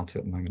not allowed to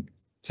at the moment.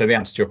 So the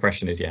answer to your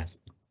question is yes.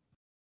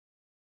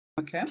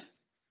 Okay.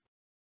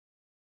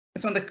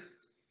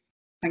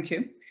 Thank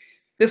you.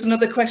 There's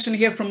another question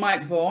here from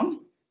Mike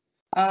Vaughan.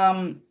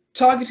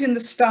 Targeting the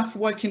staff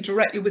working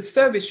directly with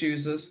service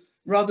users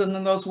rather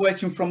than those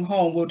working from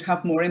home would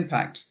have more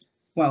impact.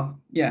 Well,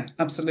 yeah,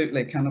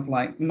 absolutely, kind of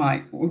like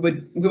Mike. We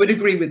would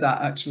agree with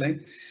that, actually.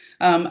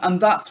 And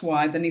that's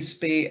why there needs to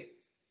be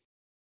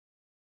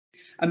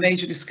a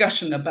major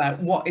discussion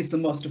about what is the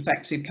most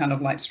effective kind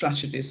of like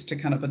strategies to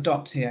kind of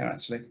adopt here,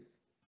 actually.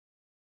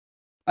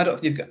 I don't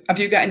think have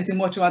you got anything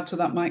more to add to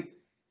that, Mike?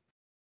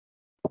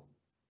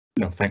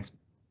 No, thanks.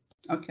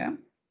 Okay.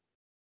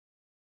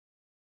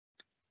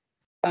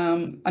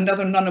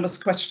 Another anonymous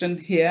question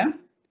here.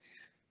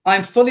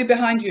 I'm fully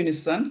behind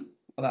UNISON.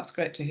 Well, that's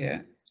great to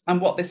hear. And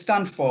what they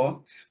stand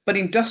for, but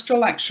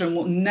industrial action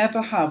will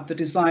never have the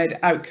desired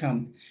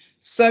outcome.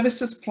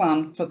 Services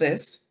plan for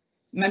this,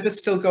 members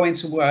still going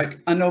to work,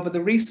 and over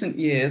the recent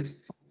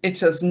years, it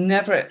has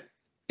never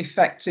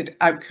affected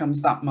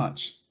outcomes that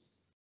much.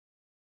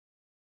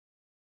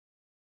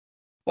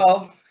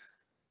 Well,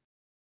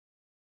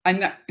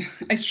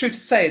 it's true to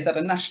say that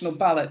a national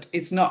ballot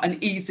is not an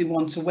easy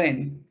one to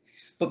win,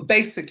 but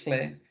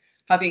basically,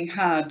 having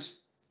had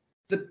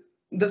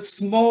the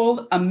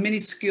small and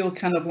minuscule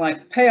kind of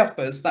like pay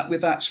offers that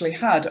we've actually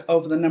had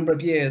over the number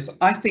of years,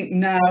 I think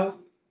now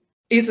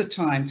is a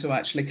time to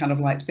actually kind of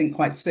like think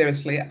quite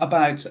seriously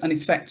about an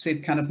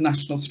effective kind of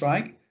national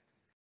strike.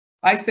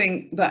 I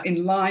think that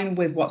in line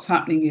with what's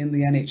happening in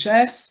the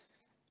NHS,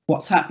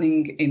 what's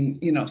happening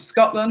in,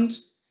 Scotland,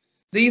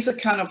 these are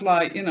kind of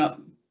like,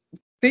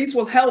 these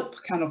will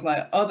help kind of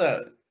like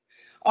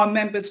our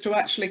members to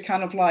actually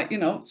kind of like,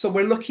 so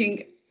we're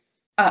looking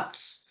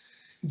at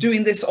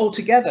doing this all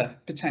together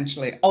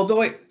potentially,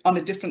 although on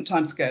a different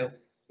time scale.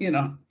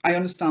 I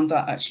understand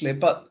that actually,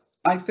 but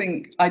I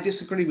think I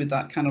disagree with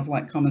that kind of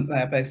like comment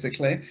there.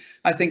 Basically,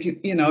 I think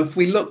if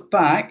we look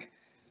back,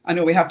 I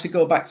know we have to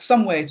go back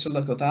some way to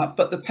look at that,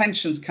 but the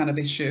pensions kind of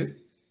issue,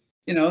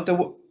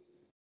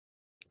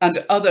 and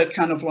other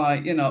kind of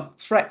like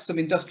threats of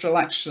industrial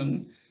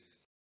action,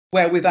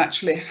 where we've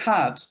actually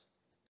had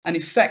an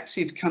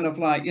effective kind of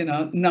like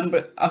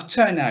number of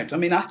turnout. I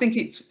mean, I think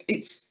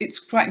it's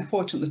quite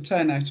important, the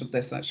turnout of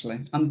this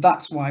actually, and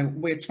that's why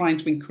we're trying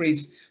to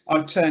increase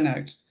our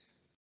turnout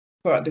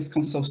for this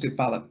consultative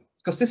ballot,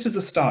 because this is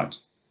the start.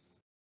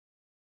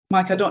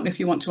 Mike, I don't know if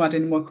you want to add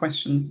any more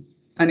points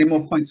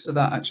to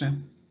that actually.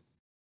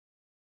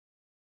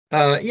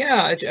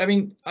 Yeah, I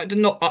mean, I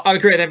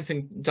agree with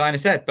everything Diana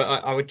said,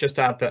 but I would just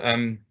add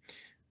that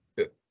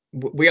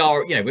we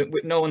are,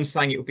 no one's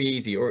saying it would be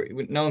easy, or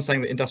no one's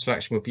saying that industrial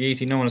action would be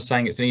easy. No one is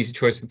saying it's an easy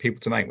choice for people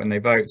to make when they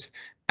vote.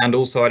 And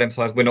also, I'd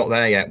emphasise we're not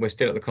there yet. We're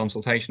still at the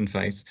consultation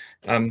phase.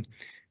 And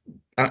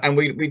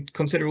we'd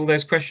consider all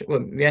those questions. Well,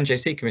 the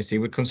NJC committee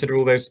would consider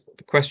all those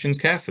questions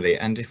carefully.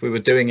 And if we were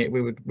doing it,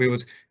 we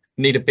would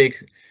need a big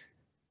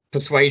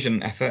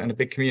persuasion effort and a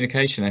big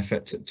communication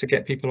effort to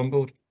get people on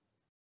board.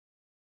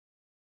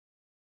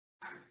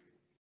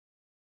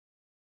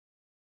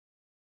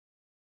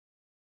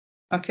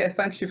 Okay,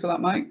 thank you for that,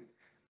 Mike.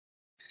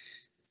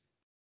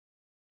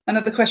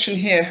 Another question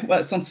here, well,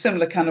 it's on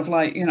similar kind of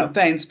like,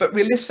 veins, but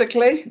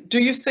realistically,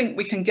 do you think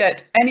we can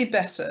get any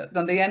better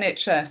than the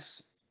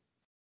NHS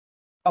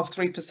of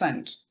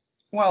 3%?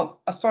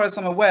 Well, as far as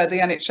I'm aware, the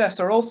NHS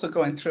are also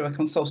going through a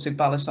consultative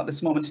ballot at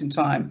this moment in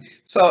time.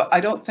 So I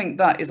don't think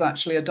that is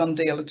actually a done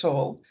deal at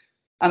all.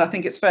 And I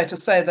think it's fair to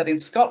say that in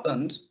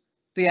Scotland,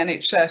 the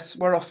NHS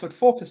were offered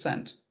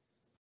 4%.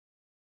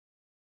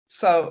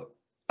 So,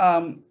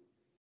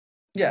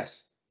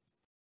 yes,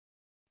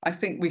 I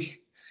think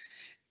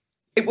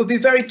it would be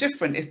very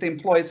different if the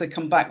employers had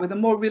come back with a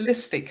more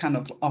realistic kind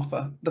of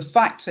offer. The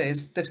fact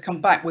is they've come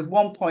back with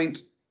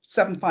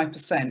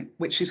 1.75%,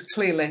 which is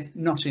clearly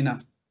not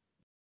enough.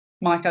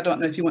 Mike, I don't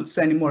know if you want to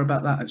say any more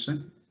about that,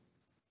 actually.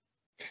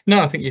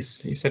 No, I think you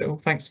said it all.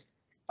 Thanks.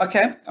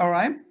 Okay, all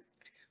right.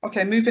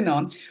 Okay, moving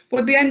on.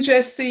 Would the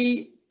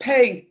NJC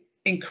pay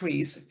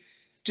increase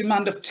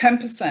demand of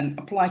 10%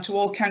 apply to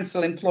all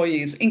council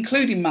employees,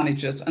 including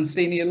managers and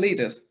senior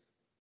leaders?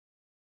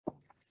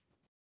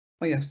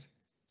 Well, yes,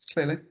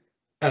 clearly.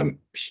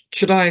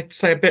 Should I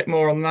say a bit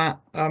more on that?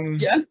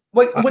 Yeah.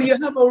 Well, you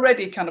have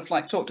already kind of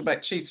like talked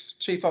about chief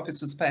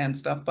officers' pay and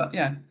stuff, but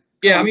yeah.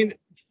 Yeah, I mean,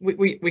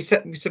 we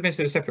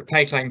submitted a separate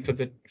pay claim for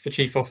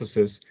chief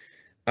officers,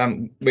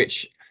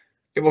 which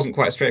it wasn't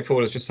quite as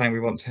straightforward as just saying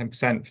we want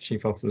 10% for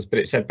chief officers, but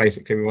it said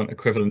basically we want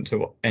equivalent to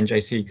what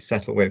NJC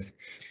settle with.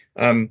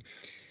 And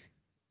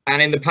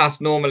in the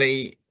past,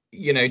 normally,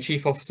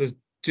 chief officers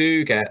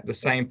do get the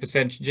same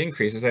percentage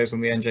increase as those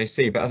on the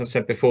NJC, but as I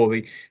said before,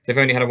 they've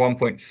only had a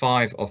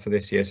 1.5 offer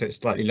this year, so it's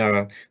slightly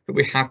lower. But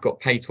we have got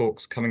pay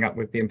talks coming up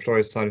with the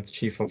employers' side of the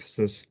chief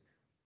officers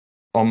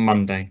on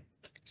Monday.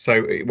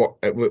 So we'll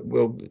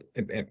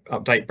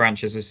update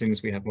branches as soon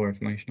as we have more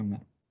information on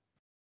that.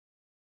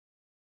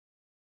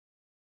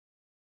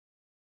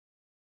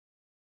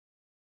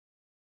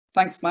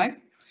 Thanks, Mike.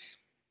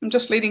 I'm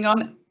just leading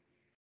on.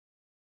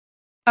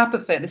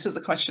 Apathy, this is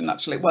the question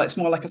actually. Well, it's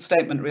more like a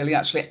statement really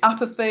actually.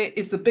 Apathy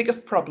is the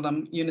biggest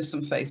problem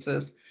UNISON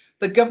faces.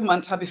 The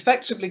government have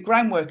effectively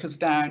ground workers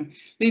down,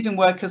 leaving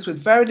workers with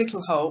very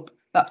little hope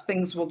that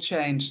things will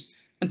change.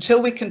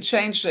 Until we can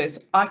change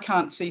this, I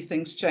can't see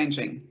things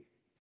changing.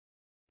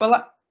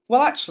 Well,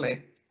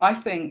 actually, I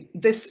think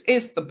this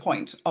is the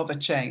point of a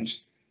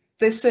change.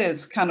 This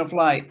is kind of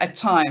like a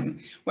time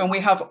when we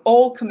have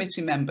all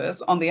committee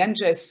members on the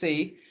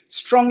NJC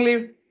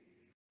strongly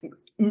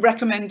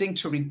recommending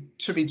to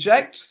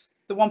reject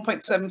the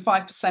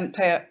 1.75%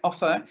 pay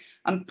offer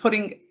and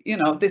putting, you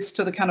know, this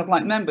to the kind of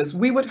like members.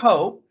 We would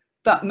hope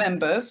that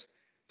members,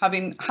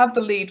 having had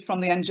the lead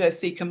from the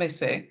NJC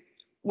committee,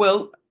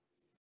 will,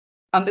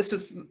 and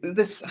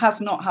this has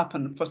not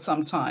happened for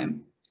some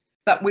time,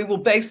 that we will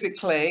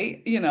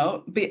basically, you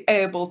know, be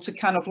able to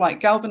kind of like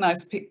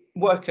galvanize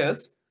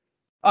workers,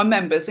 our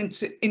members,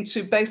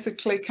 into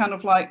basically kind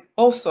of like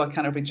also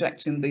kind of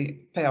rejecting the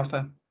pay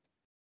offer.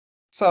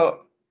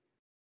 So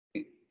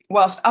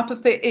whilst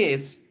apathy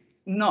is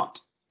not,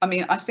 I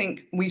mean, I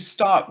think we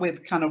start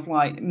with kind of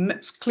like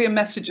clear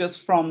messages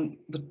from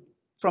the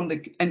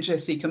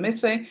NJC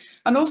committee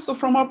and also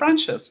from our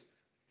branches.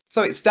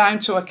 So it's down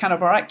to a kind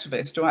of our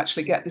activists to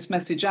actually get this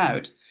message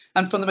out,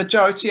 and for the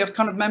majority of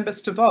kind of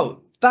members to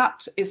vote.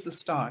 That is the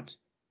start.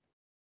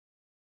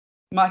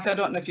 Mike, I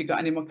don't know if you've got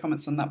any more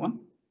comments on that one.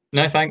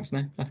 No, thanks.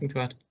 No, nothing to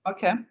add.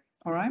 Okay,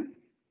 all right.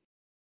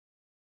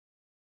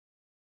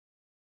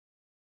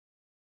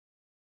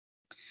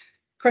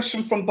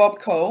 Question from Bob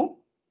Cole.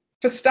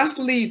 For staff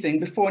leaving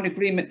before an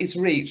agreement is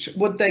reached,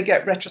 would they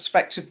get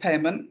retrospective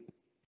payment?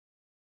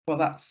 Well,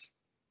 that's,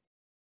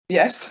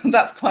 yes,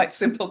 that's quite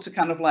simple to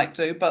kind of like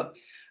do, but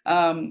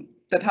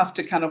they'd have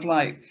to kind of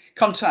like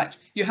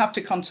you have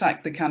to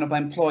contact the kind of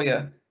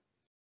employer,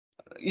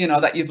 you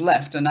know, that you've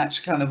left and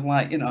actually kind of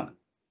like, you know,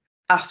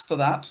 ask for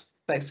that,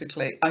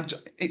 basically.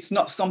 It's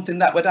not something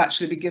that would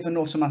actually be given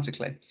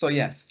automatically, so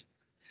yes.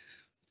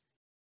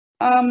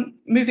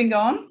 Moving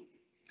on.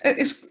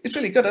 It's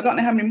really good. I don't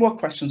know how many more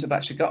questions we've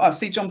actually got. Oh, I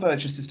see John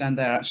Burgess is down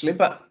there actually,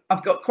 but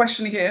I've got a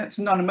question here. It's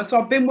anonymous.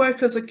 Our bin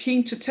workers are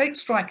keen to take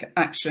strike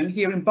action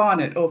here in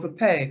Barnet over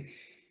pay.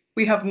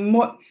 We have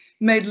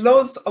made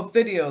loads of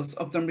videos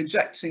of them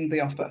rejecting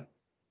the offer.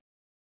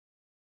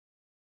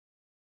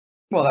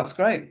 Well, that's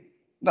great.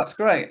 That's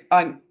great.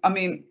 I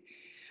mean,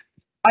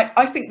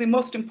 I think the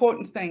most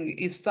important thing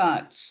is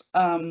that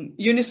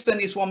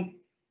UNISON is one.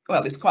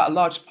 Well, it's quite a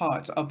large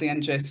part of the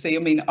NJC. I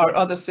mean, our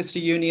other sister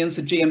unions,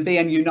 the GMB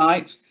and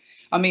Unite.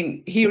 I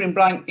mean, here in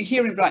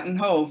Brighton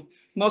Hove,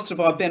 most of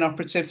our bin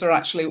operatives are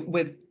actually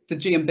with the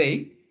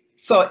GMB.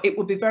 So it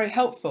would be very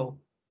helpful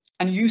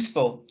and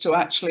useful to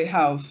actually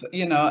have,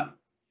 you know,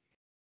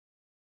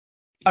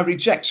 a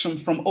rejection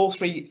from all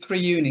three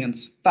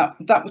unions. That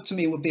to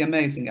me would be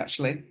amazing,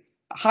 actually.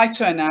 High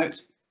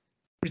turnout,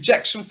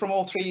 rejection from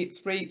all three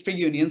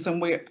unions,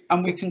 and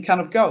we can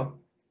kind of go.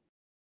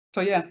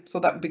 So yeah, so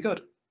that would be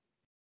good.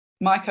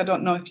 Mike, I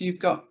don't know if you've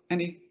got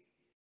any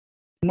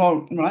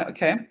more, right?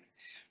 Okay.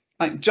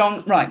 Like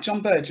John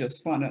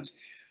Burgess, why not?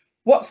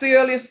 What's the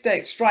earliest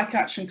date strike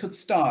action could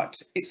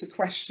start? It's a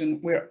question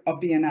we are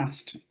being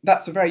asked.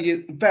 That's a very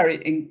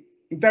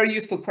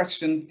useful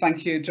question.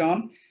 Thank you,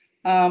 John.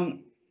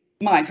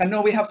 Mike, I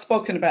know we have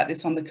spoken about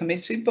this on the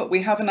committee, but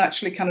we haven't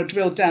actually kind of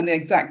drilled down the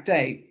exact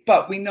date,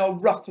 but we know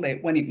roughly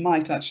when it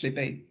might actually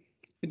be.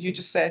 Could you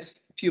just say a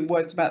few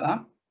words about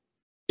that?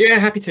 Yeah,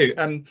 happy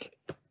to.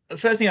 The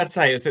first thing I'd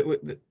say is that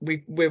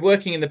we're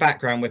working in the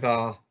background with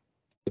the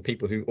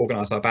people who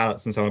organise our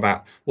ballots and so on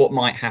about what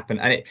might happen,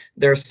 and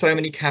there are so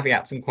many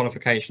caveats and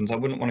qualifications. I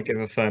wouldn't want to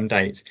give a firm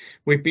date.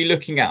 We'd be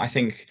looking at, I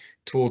think,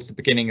 towards the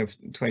beginning of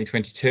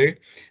 2022,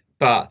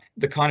 but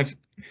the kind of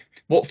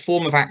what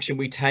form of action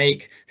we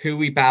take, who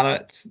we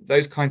ballot,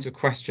 those kinds of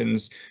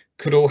questions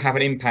could all have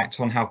an impact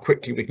on how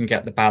quickly we can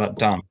get the ballot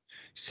done.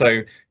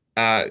 So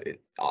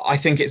I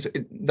think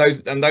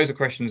those are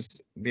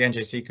questions the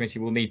NJC committee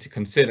will need to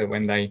consider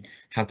when they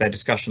have their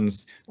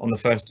discussions on the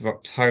 1st of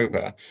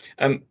October.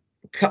 I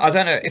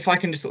don't know if I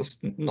can just sort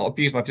of not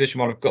abuse my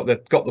position while I've got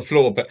the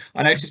floor, but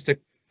I noticed a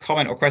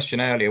comment or question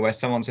earlier where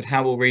someone said,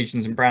 how will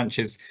regions and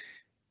branches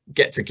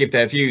get to give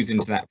their views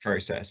into that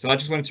process? And I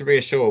just wanted to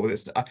reassure with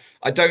this,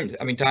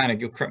 I mean, Diana,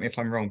 you'll correct me if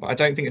I'm wrong, but I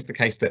don't think it's the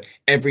case that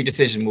every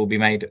decision will be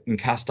made in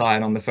cast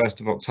iron on the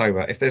 1st of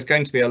October. If there's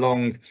going to be a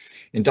long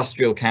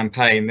industrial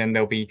campaign, then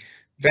there'll be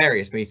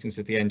various meetings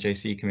of the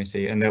NJC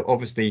committee, and they'll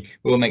obviously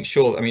we'll make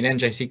sure, I mean,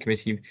 NJC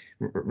committee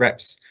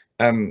reps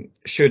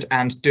should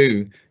and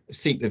do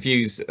seek the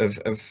views of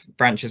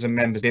branches and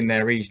members in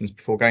their regions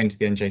before going to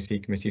the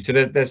NJC committee. So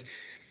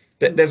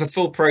there's a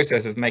full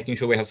process of making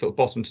sure we have sort of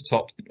bottom to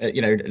top,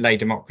 you know, lay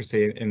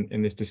democracy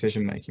in this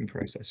decision making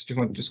process.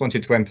 Just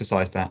wanted to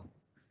emphasise that.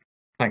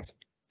 Thanks.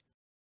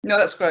 No,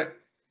 that's great.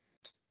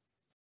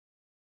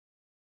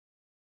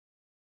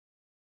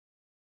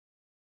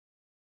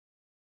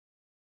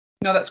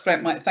 No, that's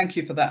great, Mike. Thank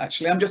you for that.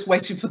 Actually, I'm just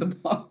waiting for the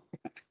more.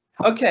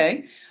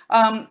 Okay.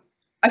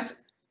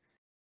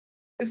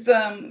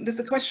 There's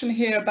a question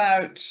here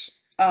about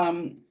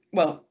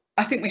well,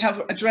 I think we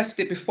have addressed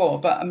it before,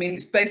 but I mean,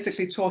 it's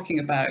basically talking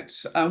about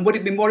would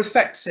it be more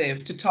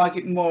effective to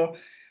target more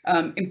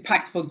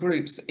impactful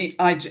groups,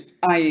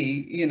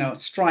 i.e., you know,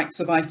 strikes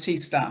of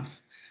IT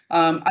staff.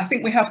 I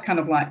think we have kind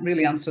of like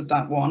really answered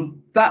that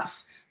one.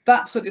 That's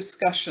a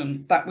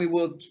discussion that we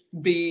would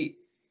be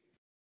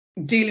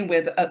dealing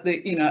with at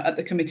the, you know, at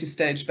the committee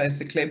stage,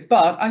 basically.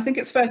 But I think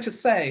it's fair to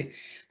say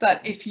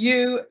that if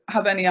you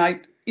have any,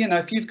 you know,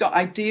 if you've got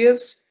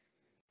ideas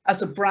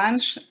as a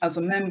branch, as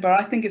a member,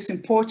 I think it's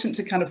important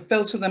to kind of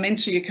filter them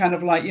into your kind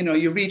of like, you know,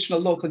 your regional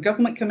local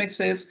government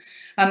committees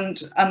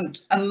and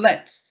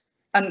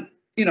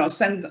you know,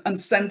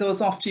 send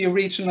those off to your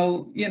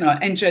regional, you know,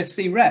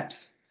 NJC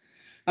reps.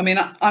 I mean,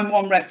 I'm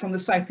one rep from the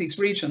Southeast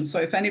region, so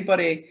if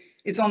anybody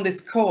is on this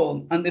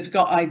call and they've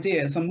got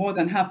ideas, I'm more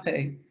than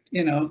happy,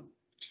 you know,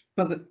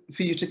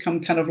 for you to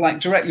come kind of like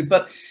directly,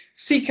 but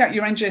seek out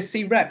your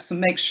NJC reps and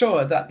make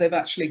sure that they've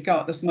actually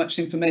got as much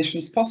information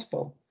as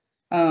possible,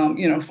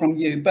 you know, from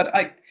you. But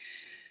I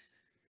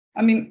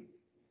mean,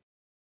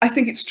 I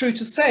think it's true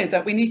to say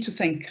that we need to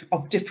think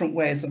of different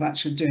ways of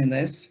actually doing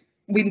this.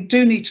 We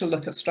do need to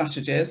look at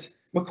strategies.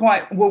 We're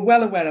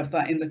well aware of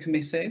that in the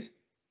committees.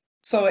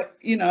 So,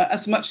 you know,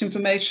 as much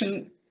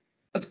information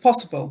as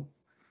possible.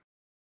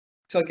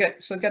 So get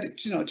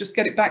it, you know, just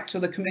get it back to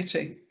the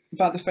committee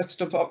by the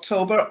 1st of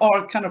October,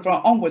 or kind of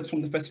onwards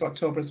from the 1st of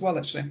October as well,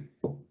 actually.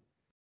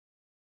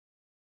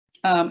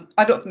 I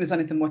don't think there's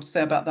anything more to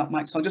say about that,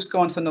 Mike, so I'll just go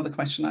on to another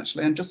question,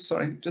 actually. I'm just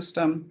sorry, just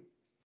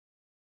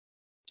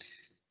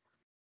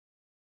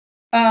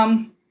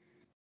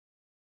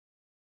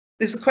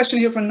there's a question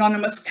here from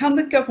Anonymous. Can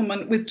the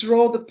government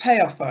withdraw the pay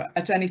offer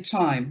at any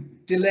time,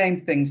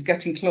 delaying things,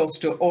 getting close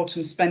to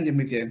autumn spending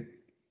review?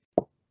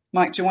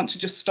 Mike, do you want to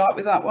just start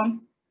with that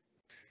one?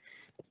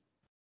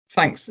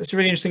 Thanks. It's a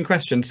really interesting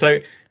question. So,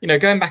 you know,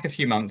 going back a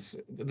few months,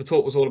 the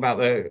talk was all about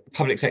the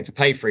public sector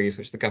pay freeze,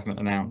 which the government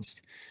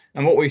announced.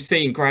 And what we've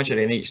seen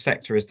gradually in each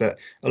sector is that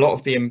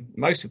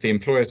most of the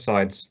employer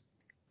sides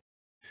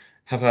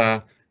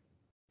have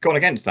gone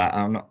against that.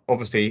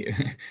 Obviously,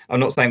 I'm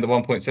not saying the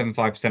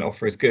 1.75%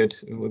 offer is good.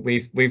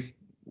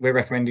 We're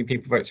recommending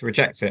people vote to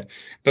reject it.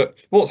 But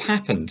what's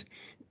happened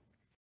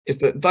is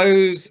that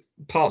those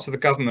parts of the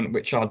government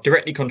which are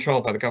directly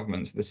controlled by the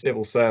government, the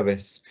civil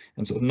service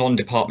and sort of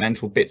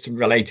non-departmental bits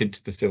related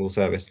to the civil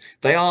service,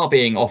 they are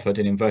being offered,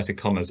 in inverted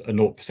commas, a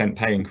 0%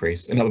 pay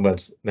increase. In other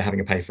words, they're having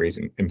a pay freeze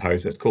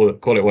imposed. Let's call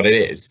it what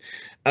it is.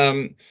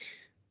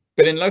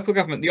 But in local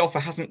government, the offer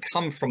hasn't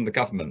come from the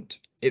government.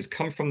 It's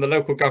come from the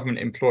local government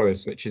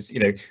employers, which is, you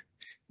know,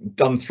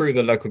 done through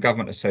the local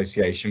government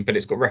association, but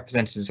it's got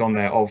representatives on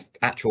there of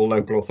actual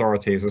local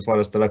authorities, as well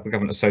as the local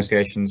government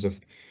associations of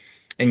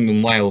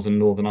England, Wales and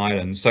Northern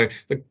Ireland. So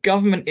the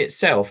government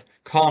itself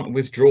can't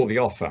withdraw the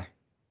offer.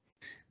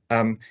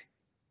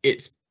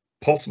 It's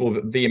possible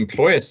that the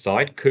employer's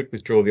side could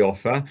withdraw the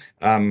offer,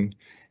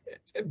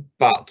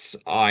 but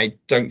I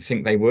don't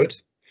think they would.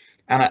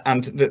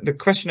 And the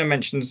questioner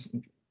mentions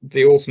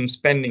the autumn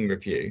spending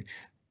review.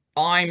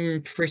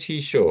 I'm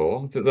pretty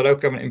sure that the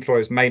local government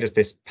employers made us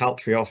this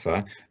paltry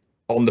offer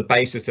on the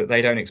basis that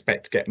they don't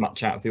expect to get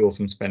much out of the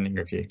autumn spending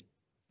review.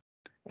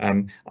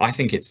 I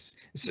think it's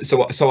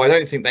so I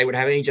don't think they would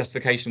have any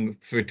justification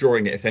for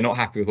withdrawing it if they're not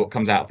happy with what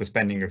comes out of the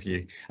spending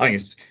review. I think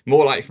it's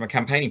more likely from a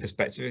campaigning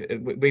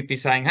perspective, we'd be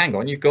saying, hang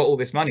on, you've got all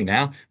this money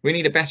now, we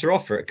need a better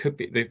offer. It could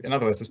be, in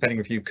other words, the spending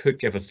review could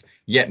give us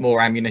yet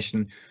more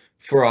ammunition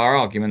for our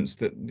arguments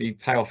that the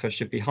pay offer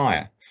should be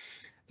higher.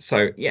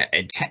 So yeah,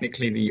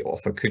 technically the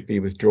offer could be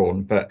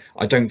withdrawn, but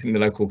I don't think the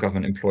local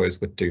government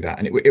employers would do that,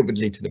 and it would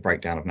lead to the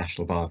breakdown of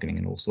national bargaining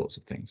and all sorts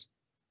of things.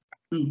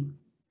 Mm.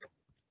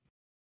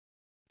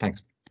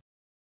 Thanks.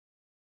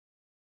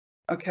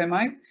 Okay,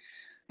 Mike.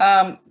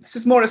 This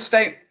is more a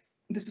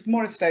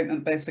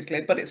statement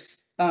basically, but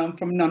it's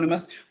from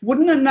Anonymous.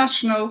 Wouldn't a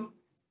national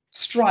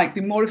strike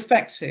be more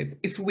effective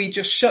if we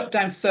just shut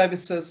down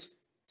servers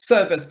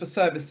for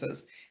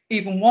services?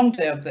 Even one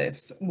day of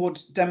this would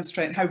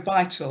demonstrate how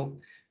vital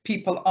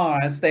people are,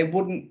 as they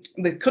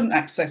couldn't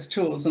access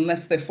tools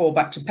unless they fall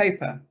back to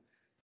paper.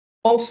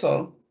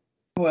 Also,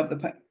 whoever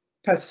the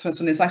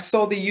person is, I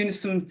saw the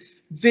UNISON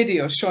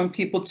video showing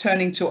people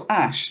turning to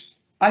ash.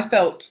 I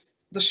felt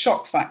the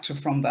shock factor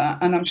from that,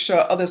 and I'm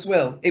sure others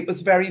will. It was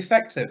very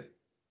effective.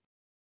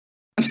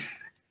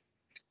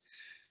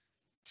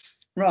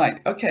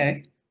 Right,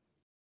 okay.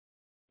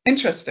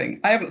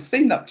 Interesting. I haven't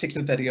seen that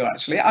particular video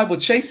actually. I will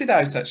chase it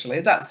out actually.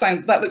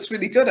 That looks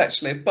really good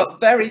actually, but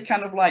very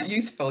kind of like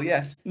useful.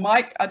 Yes,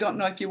 Mike, I don't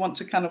know if you want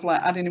to kind of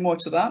like add any more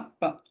to that,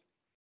 but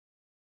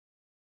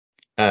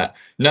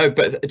no,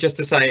 but just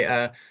to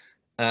say,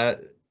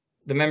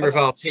 the member of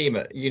our team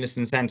at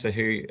Unison Centre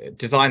who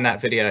designed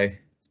that video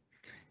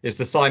is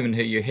the Simon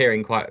who you're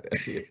hearing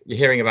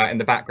about in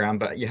the background,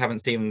 but you haven't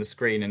seen on the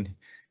screen, and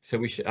so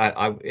we should.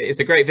 It's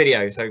a great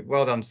video, so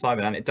well done,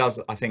 Simon, and it does,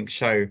 I think,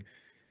 show.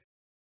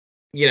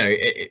 You know,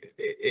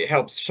 it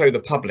helps show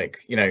the public,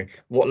 you know,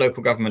 what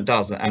local government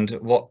does and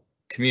what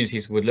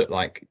communities would look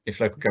like if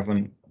local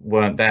government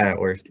weren't there,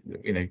 or if,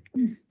 you know,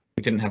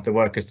 we didn't have the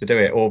workers to do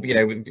it, or we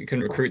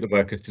couldn't recruit the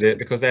workers to do it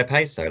because their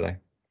pay's so low.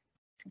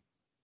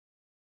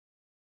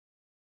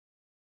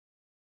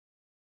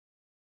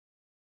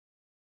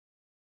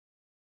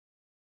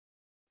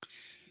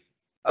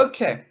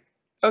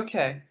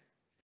 Okay.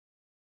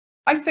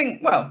 I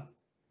think, well,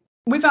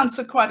 we've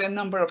answered quite a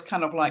number of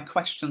kind of like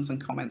questions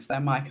and comments there,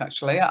 Mike,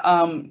 actually.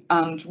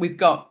 And we've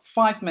got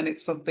 5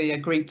 minutes of the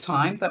agreed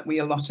time that we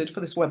allotted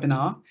for this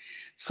webinar.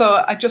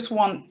 So I just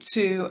want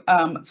to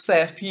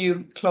say a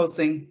few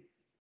closing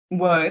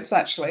words,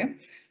 actually.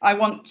 I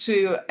want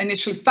to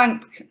initially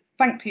thank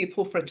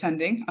people for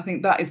attending. I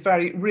think that is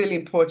really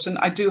important.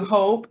 I do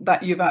hope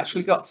that you've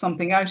actually got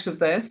something out of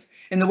this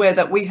in the way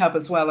that we have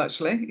as well,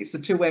 actually. It's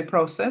a two-way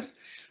process.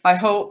 I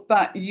hope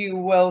that you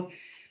will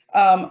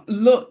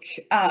look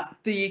at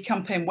the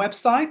campaign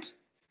website,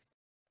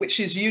 which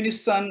is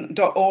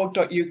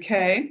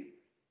unison.org.uk.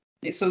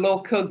 It's a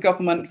local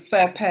government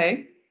fair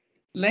pay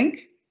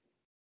link.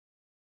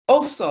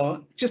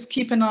 Also, just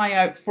keep an eye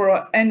out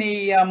for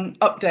any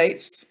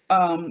updates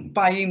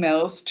by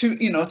emails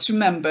to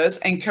members,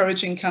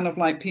 encouraging kind of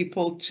like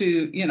people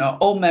to,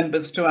 all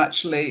members to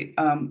actually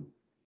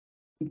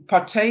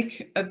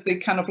partake of the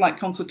kind of like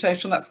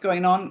consultation that's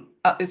going on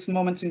at this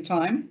moment in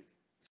time.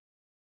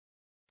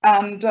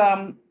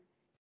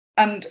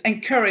 And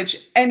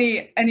encourage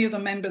any of the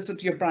members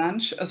of your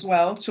branch as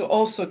well to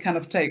also kind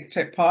of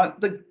take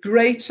part. The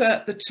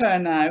greater the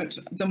turnout,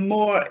 the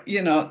more,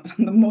 the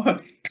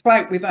more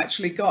clout we've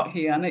actually got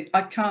here. And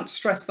I can't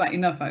stress that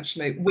enough,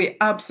 actually. We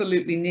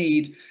absolutely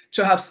need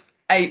to have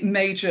a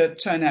major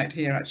turnout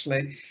here,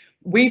 actually.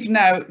 We've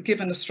now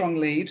given a strong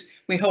lead.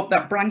 We hope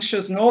that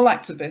branches and all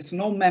activists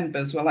and all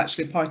members will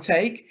actually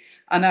partake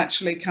and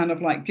actually kind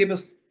of like give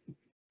us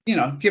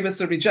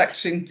the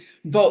rejecting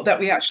vote that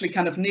we actually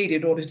kind of need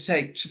in order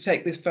to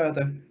take this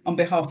further on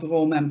behalf of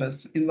all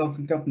members in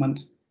local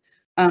government.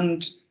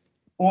 And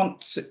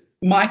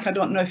Mike, I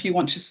don't know if you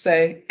want to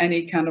say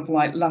any kind of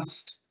like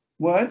last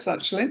words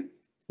actually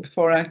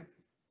before I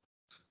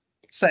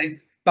say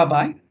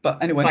bye-bye,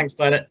 but anyway. Thanks,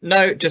 Diana.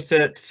 No, just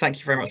to thank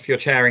you very much for your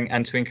chairing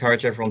and to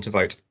encourage everyone to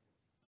vote.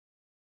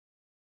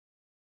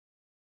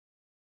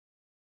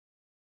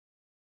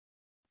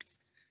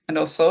 And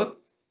also,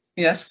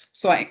 yes,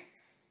 so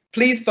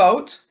please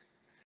vote,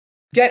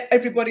 get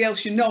everybody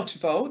else to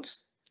vote,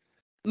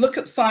 look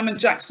at Simon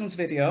Jackson's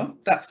video,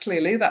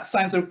 that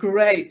sounds a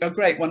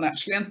great one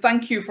actually, and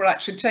thank you for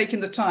actually taking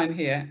the time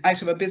here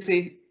out of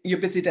your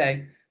busy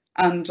day,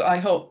 and I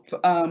hope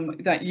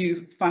that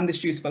you find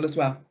this useful as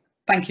well.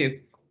 Thank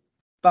you.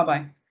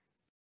 Bye-bye.